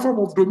the platform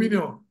of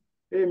dominion.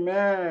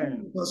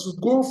 Amen. As you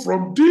go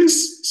from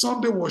this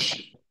Sunday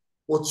worship,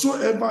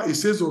 whatsoever he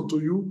says unto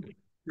you,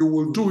 you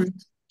will do it in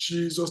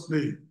Jesus'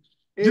 name.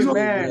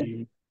 Amen.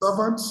 Jesus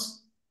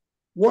servants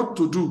what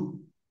to do.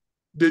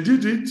 They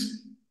did it.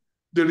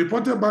 They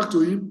reported back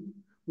to him.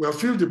 We have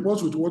filled the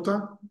pots with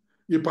water.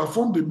 He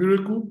performed the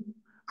miracle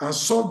and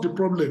solved the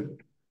problem.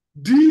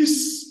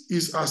 This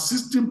is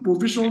assisting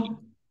provision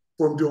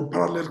from the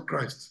unparalleled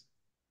Christ.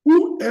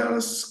 Who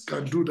else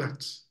can do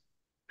that?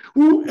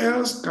 Who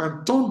else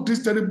can turn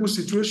this terrible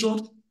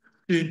situation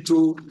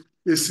into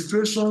a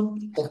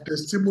situation of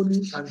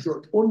testimony and joy?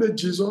 Only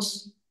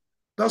Jesus.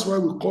 That's why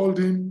we called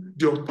him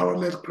the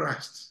unparalleled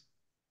Christ.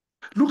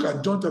 Look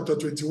at John chapter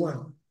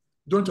 21.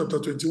 John chapter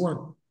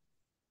 21.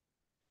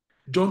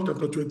 John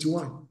chapter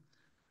 21.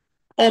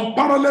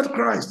 Unparalleled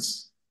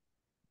Christ.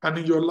 And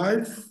in your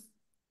life,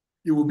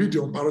 it will be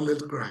the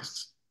unparalleled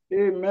Christ.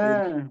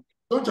 Amen.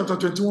 John chapter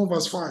 21,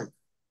 verse 5.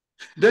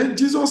 Then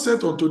Jesus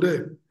said unto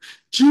them,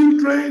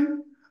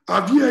 children,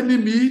 have ye any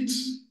meat?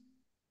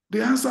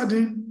 They answered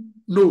him,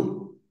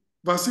 no.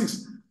 Verse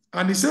 6.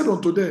 And he said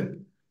unto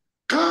them,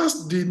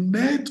 cast the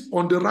net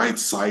on the right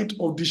side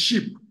of the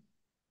ship,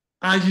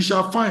 and ye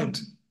shall find.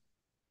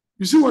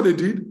 You see what they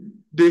did?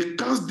 They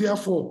cast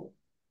therefore,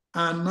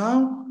 and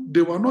now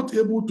they were not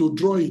able to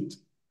draw it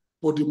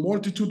for the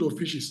multitude of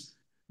fishes.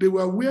 They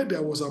were where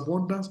there was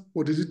abundance,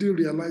 but they didn't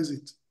realize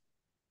it.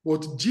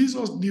 But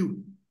Jesus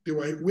knew they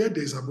were where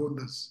there is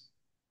abundance,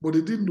 but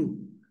they didn't know.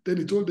 Then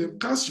he told them,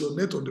 cast your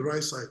net on the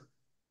right side.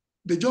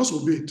 They just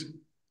obeyed.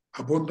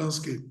 Abundance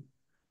came.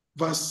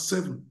 Verse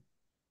 7.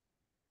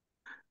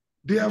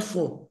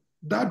 Therefore,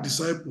 that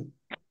disciple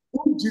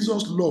whom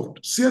Jesus loved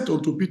said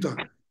unto Peter,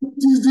 it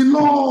is the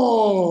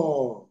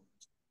Lord.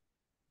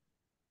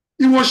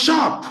 He was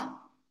sharp.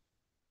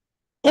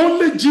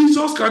 Only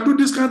Jesus can do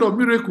this kind of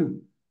miracle.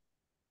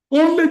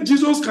 Only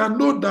Jesus can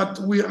know that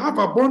we have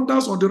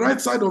abundance on the right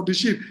side of the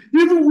ship.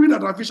 Even we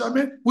that are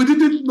fishermen, we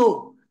didn't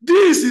know.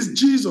 This is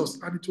Jesus,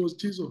 and it was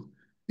Jesus.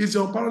 It's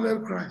the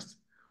unparalleled Christ.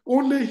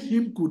 Only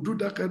him could do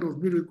that kind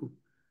of miracle.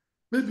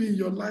 Maybe in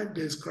your life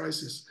there's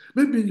crisis.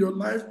 Maybe in your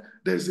life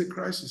there's a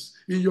crisis.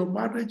 In your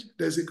marriage,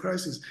 there's a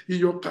crisis. In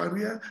your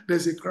career,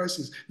 there's a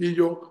crisis. In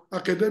your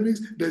academics,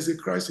 there's a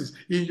crisis.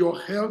 In your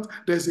health,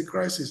 there's a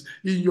crisis.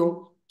 In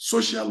your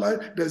social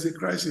life, there's a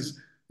crisis.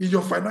 In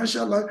your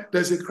financial life,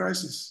 there's a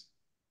crisis.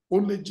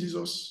 Only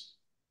Jesus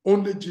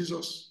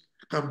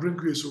can bring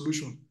you a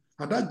solution.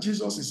 And that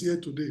Jesus is here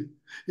today.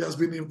 He has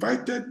been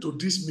invited to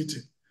this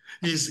meeting.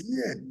 He's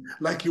here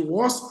like he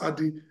was at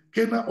the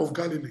Cana of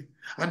Galilee,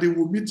 and he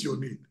will meet your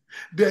need.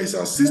 There is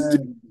a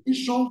system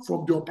provision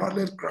from the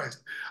unparalleled Christ.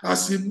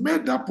 As he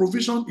made that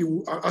provision,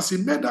 as he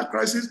made that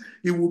crisis,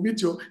 he will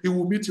meet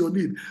your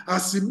need.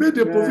 As he made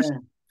a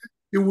provision,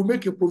 he will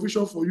make a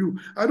provision for you.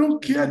 I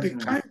don't care the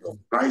kind of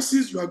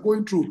crisis you are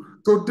going through.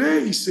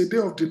 Today is a day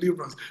of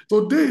deliverance.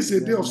 Today is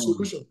a day of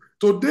solution.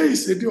 Today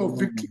is a day of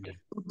victory.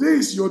 Today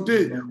is your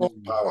day of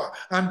power.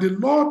 And the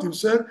Lord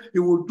himself, he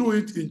will do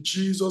it in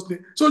Jesus'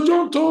 name. So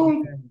John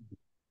told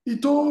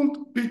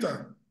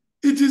Peter,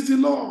 it is the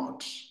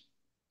Lord.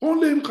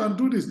 Only him can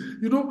do this.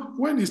 You know,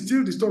 when he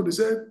stilled the storm, they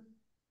said,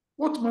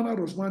 what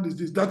manner of man is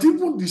this? That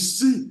even the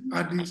sea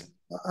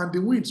and the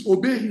winds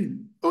obey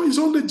him. Oh, it's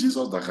only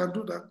Jesus that can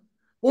do that.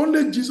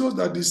 Only Jesus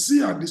that the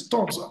sea and the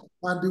storms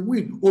and the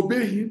wind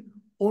obey him.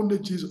 Only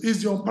Jesus.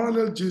 He's the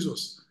unparalleled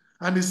Jesus.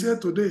 And he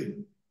said today,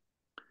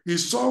 he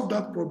solved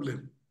that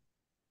problem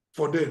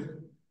for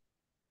them.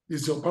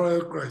 He's the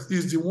unparalleled Christ.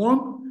 He's the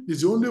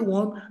only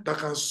one that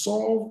can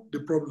solve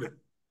the problem.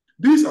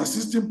 This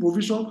assisting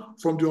provision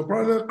from the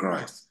unparalleled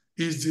Christ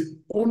is the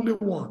only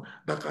one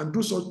that can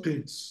do such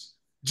things.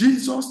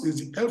 Jesus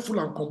is the helpful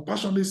and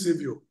compassionate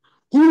Savior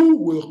who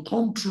will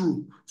come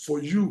through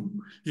for you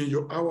in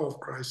your hour of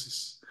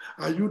crisis.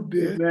 Are you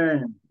there?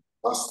 Amen.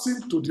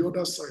 Passing to the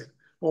other side.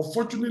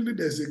 Unfortunately,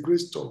 there's a great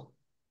storm.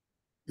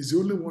 He's the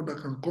only one that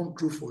can come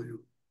through for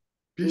you.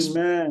 Peace.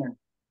 Amen.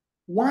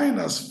 Wine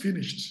has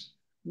finished.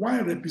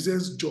 Wine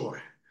represents joy.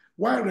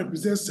 Wine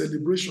represents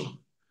celebration.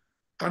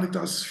 And it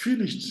has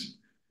finished.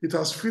 It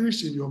has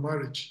finished in your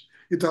marriage.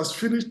 It has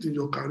finished in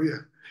your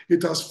career.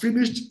 It has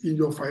finished in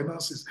your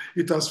finances.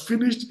 It has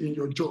finished in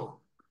your job.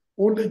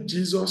 Only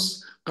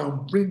Jesus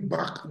can bring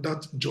back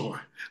that joy,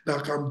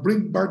 that can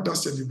bring back that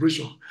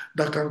celebration,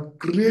 that can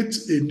create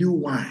a new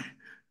wine,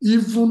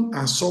 even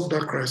and solve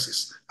that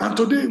crisis. And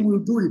today we'll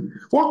do it.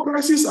 What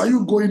crisis are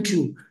you going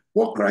through?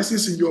 What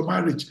crisis in your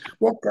marriage?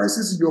 What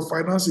crisis in your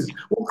finances?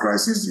 What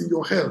crisis in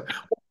your health?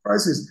 What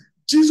crisis?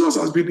 Jesus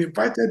has been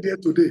invited here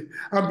today.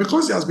 And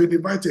because he has been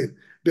invited,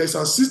 there's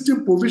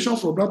assisting provision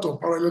from that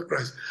unparalleled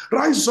Christ.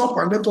 Rise up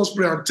and let us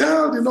pray and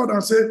tell the Lord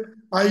and say,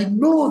 I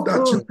know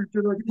that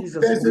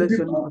there's a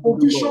divine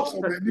provision for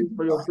my needs.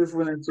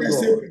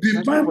 There's a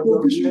divine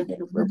provision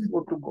for my needs.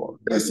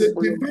 There's a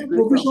divine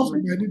provision for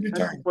my needy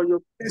time.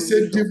 There's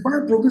a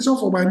divine provision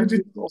for my needy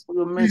time.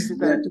 He's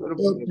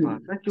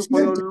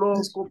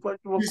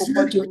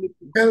here to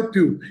help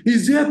you.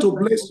 He's here to help you. He's here to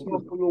bless you.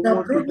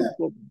 My brother,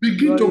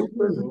 begin to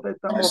pray.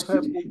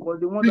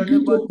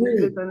 Begin to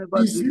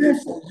pray. He's here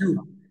for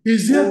you.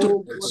 He's here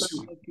to bless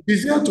you.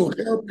 He's here to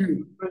help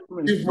you.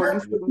 Divine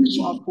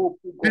provision.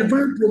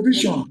 Divine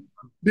provision.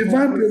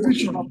 Divine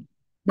provision.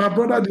 My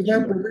brother,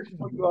 divine provision.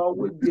 You are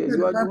with there.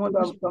 You are the one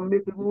that can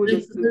make people in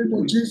the name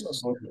of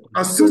Jesus.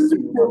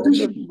 Assisting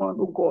provision. Divine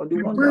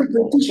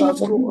provision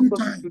for all the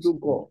time.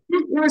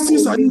 What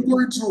crisis are you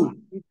going through?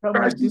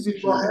 Crisis in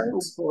your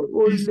health.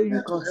 Only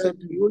you can set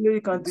me. Only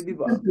you can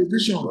deliver.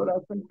 Provision for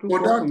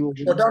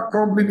that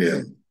crumbling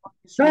health.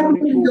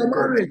 Crumbling in your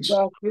marriage.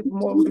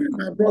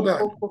 My brother.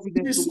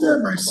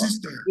 Sister, my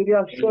sister.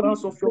 The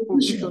assurance of your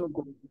provision,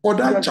 God. For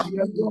that child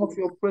of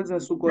your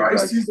presence, God.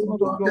 Crisis in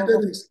your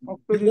academics.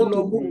 You want to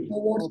move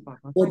forward,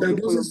 but there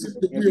doesn't seem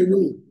to be a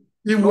way.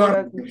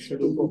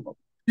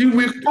 He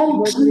will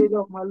come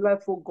through. My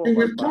life, oh God. He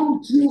will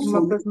come through. In my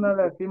personal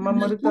life, in my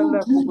marital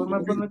life, in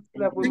my family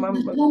life, in my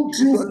life,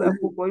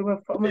 in my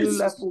family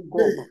life, oh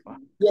God.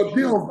 Your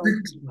day of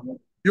victory.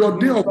 Your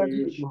day of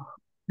victory.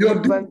 Your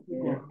day of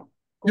victory.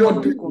 Your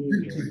day of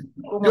victory.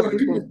 Your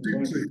day of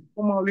victory.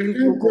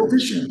 Your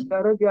provision.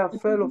 Direct the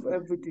affair of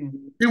everything.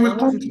 He will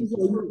come through for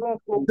you.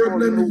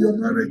 Problem in your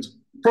marriage.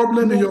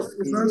 Problem in your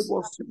finance.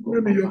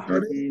 Problem in your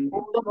career.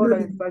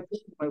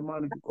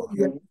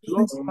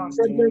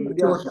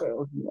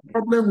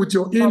 Problem with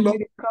your in-law.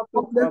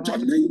 Problem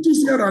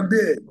challenges here and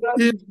there.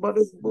 But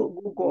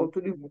go to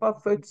the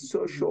perfect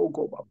social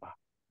God, Papa.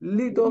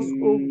 Lead us,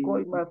 oh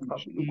God, my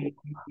family,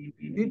 God.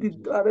 Be the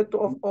director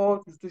of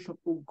all institutions,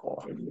 oh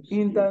God.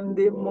 In the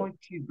name of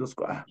Jesus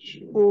Christ.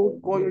 Oh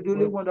God, you're the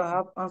only one that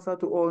have answer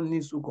to all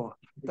needs, oh God.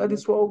 That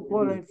is why, oh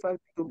God, I invite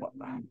you,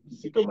 Papa.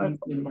 To my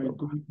family,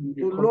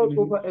 to Lord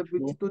over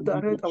everything, to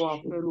direct our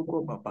fellow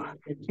God, Papa.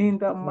 In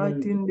the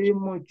mighty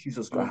name of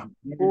Jesus Christ.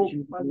 Oh,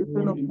 I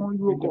depend upon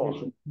you, oh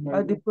God.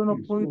 I depend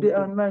upon you day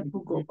and night, oh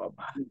God,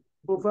 Papa.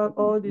 Provide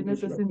all the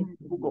necessary needs,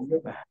 oh God.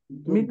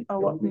 Meet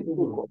our needs,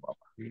 oh God.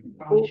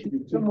 Oh,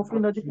 in time of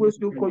inadequacy,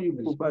 you call you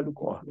provide, oh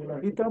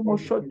God. In time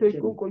of shortage,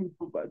 you call you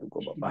provide, oh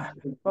God, Papa.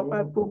 Papa,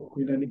 I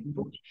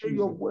pray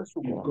your voice,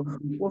 oh God.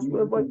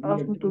 Whatsoever you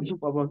ask me to do,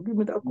 Papa, give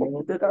me that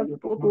confidence that I to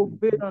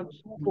obey and do,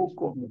 oh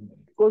God.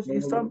 Because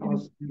it's something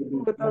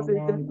that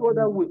there's no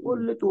other way,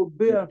 only to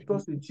obey and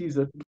trust in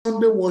Jesus.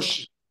 Sunday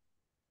worship.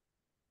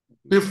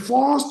 The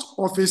first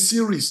of a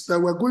series that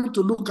we're going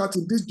to look at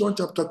in this John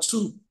chapter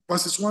 2,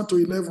 verses 1 to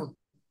 11,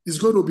 is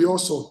going to be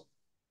awesome.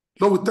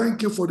 Lord, we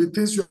thank you for the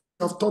things you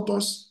have taught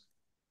us,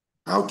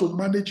 how to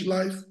manage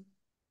life.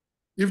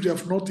 If they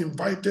have not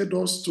invited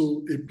us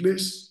to a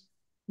place,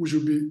 we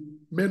should be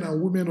men and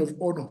women of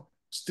honor.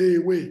 Stay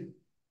away.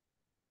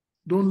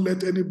 Don't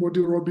let anybody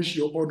rubbish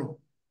your honor.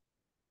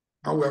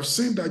 And we have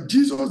seen that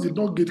Jesus did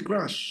not get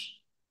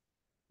crushed.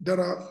 There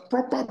are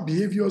proper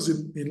behaviors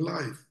in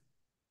life.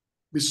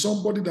 Be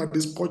somebody that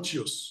is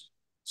courteous,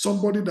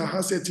 somebody that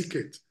has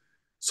etiquette,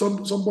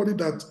 somebody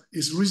that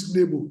is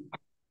reasonable.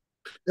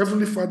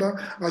 Heavenly Father,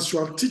 as you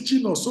are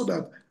teaching us so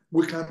that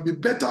we can be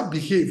better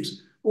behaved,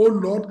 oh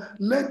Lord,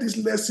 let these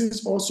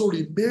lessons also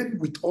remain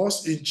with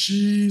us in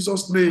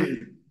Jesus'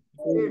 name.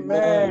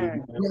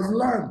 Amen. We have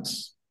learned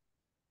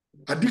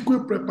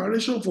adequate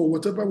preparation for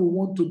whatever we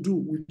want to do.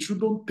 We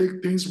shouldn't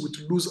take things with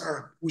loose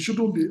hand. We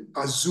shouldn't be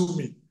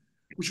assuming.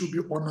 We should be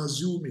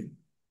unassuming.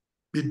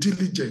 Be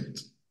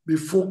diligent. Be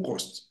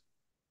focused.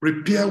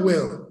 Prepare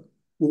well.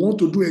 We want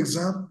to do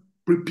exam.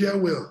 Prepare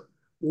well.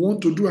 We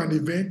want to do an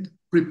event.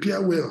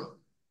 Prepare well.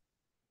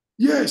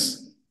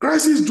 Yes,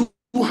 crises do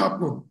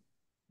happen.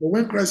 But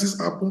when crisis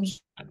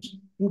happens,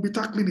 we'll be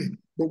tackling it.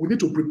 But we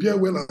need to prepare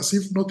well as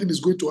if nothing is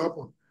going to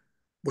happen.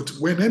 But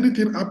when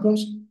anything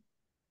happens,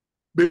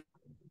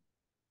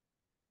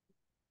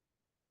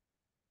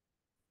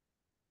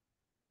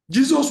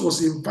 Jesus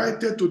was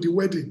invited to the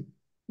wedding.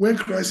 When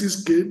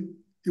crisis came,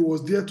 he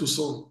was there to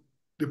solve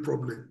the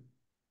problem.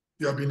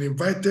 You have been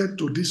invited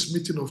to this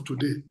meeting of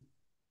today.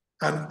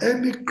 And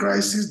any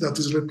crisis that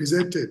is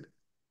represented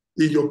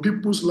in your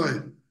people's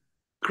life,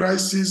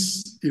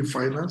 crisis in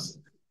finance,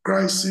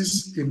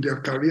 crisis in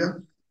their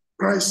career,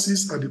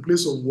 crisis at the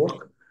place of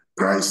work,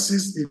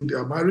 crisis in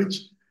their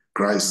marriage,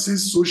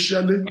 crisis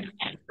socially,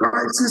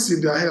 crisis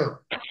in their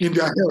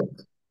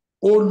health.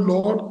 Oh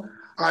Lord,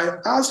 I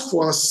ask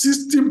for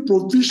assisting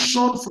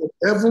provision from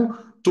heaven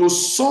to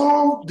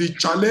solve the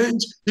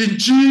challenge in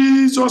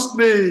Jesus'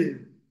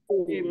 name.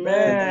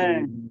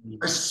 Amen.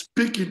 I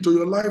speak into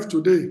your life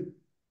today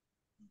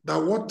that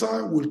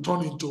water will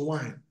turn into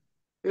wine.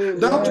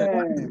 That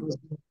wine is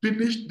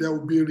finished, there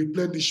will be a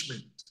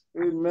replenishment.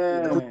 There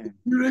will be Amen.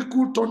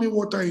 miracle turning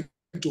water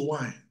into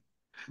wine.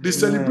 The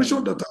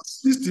celebration that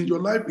has ceased in your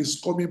life is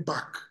coming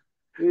back.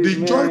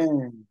 The joy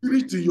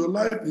finished in your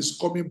life is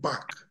coming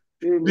back.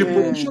 The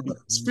provision that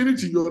is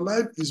finished in your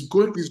life is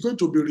going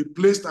to be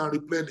replaced and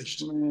replenished.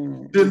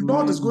 The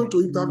Lord is going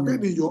to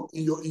intervene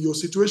in your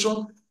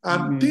situation,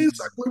 and things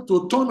are going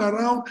to turn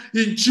around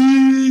in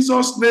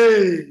Jesus'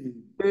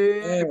 name.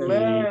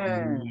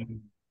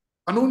 Amen.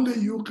 And only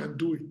you can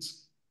do it.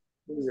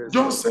 Yes,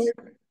 John said,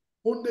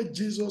 only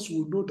Jesus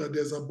will know that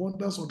there's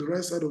abundance on the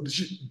right side of the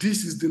ship.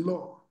 This is the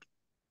Lord.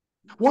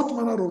 What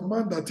manner of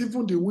man that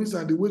even the winds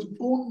and the waves,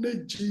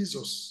 only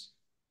Jesus.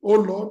 Oh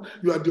Lord,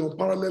 you are the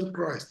unparalleled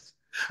Christ.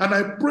 And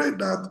I pray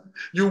that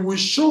you will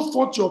show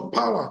forth your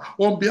power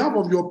on behalf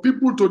of your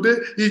people today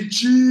in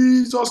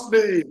Jesus'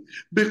 name.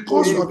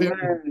 Because you have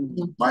been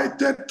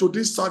invited to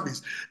this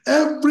service,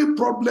 every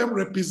problem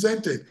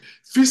represented,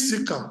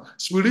 physical,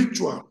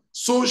 spiritual,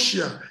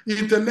 social,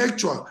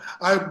 intellectual,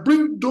 I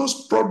bring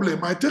those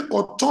problems, I take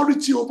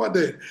authority over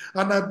them,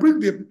 and I bring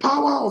the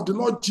power of the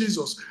Lord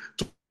Jesus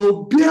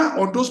to bear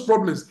on those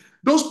problems.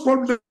 Those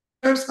problems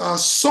are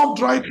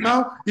solved right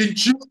now in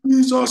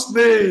Jesus'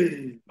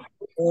 name.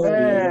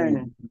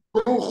 Amen.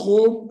 Go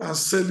home and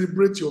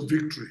celebrate your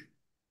victory.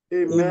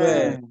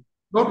 Amen.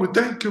 Lord, we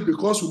thank you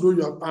because we know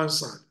you have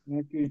answered.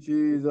 Thank you,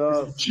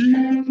 Jesus.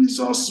 In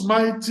Jesus'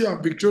 mighty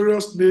and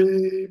victorious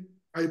name,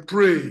 I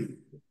pray.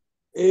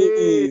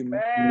 Amen.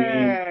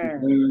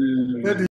 Let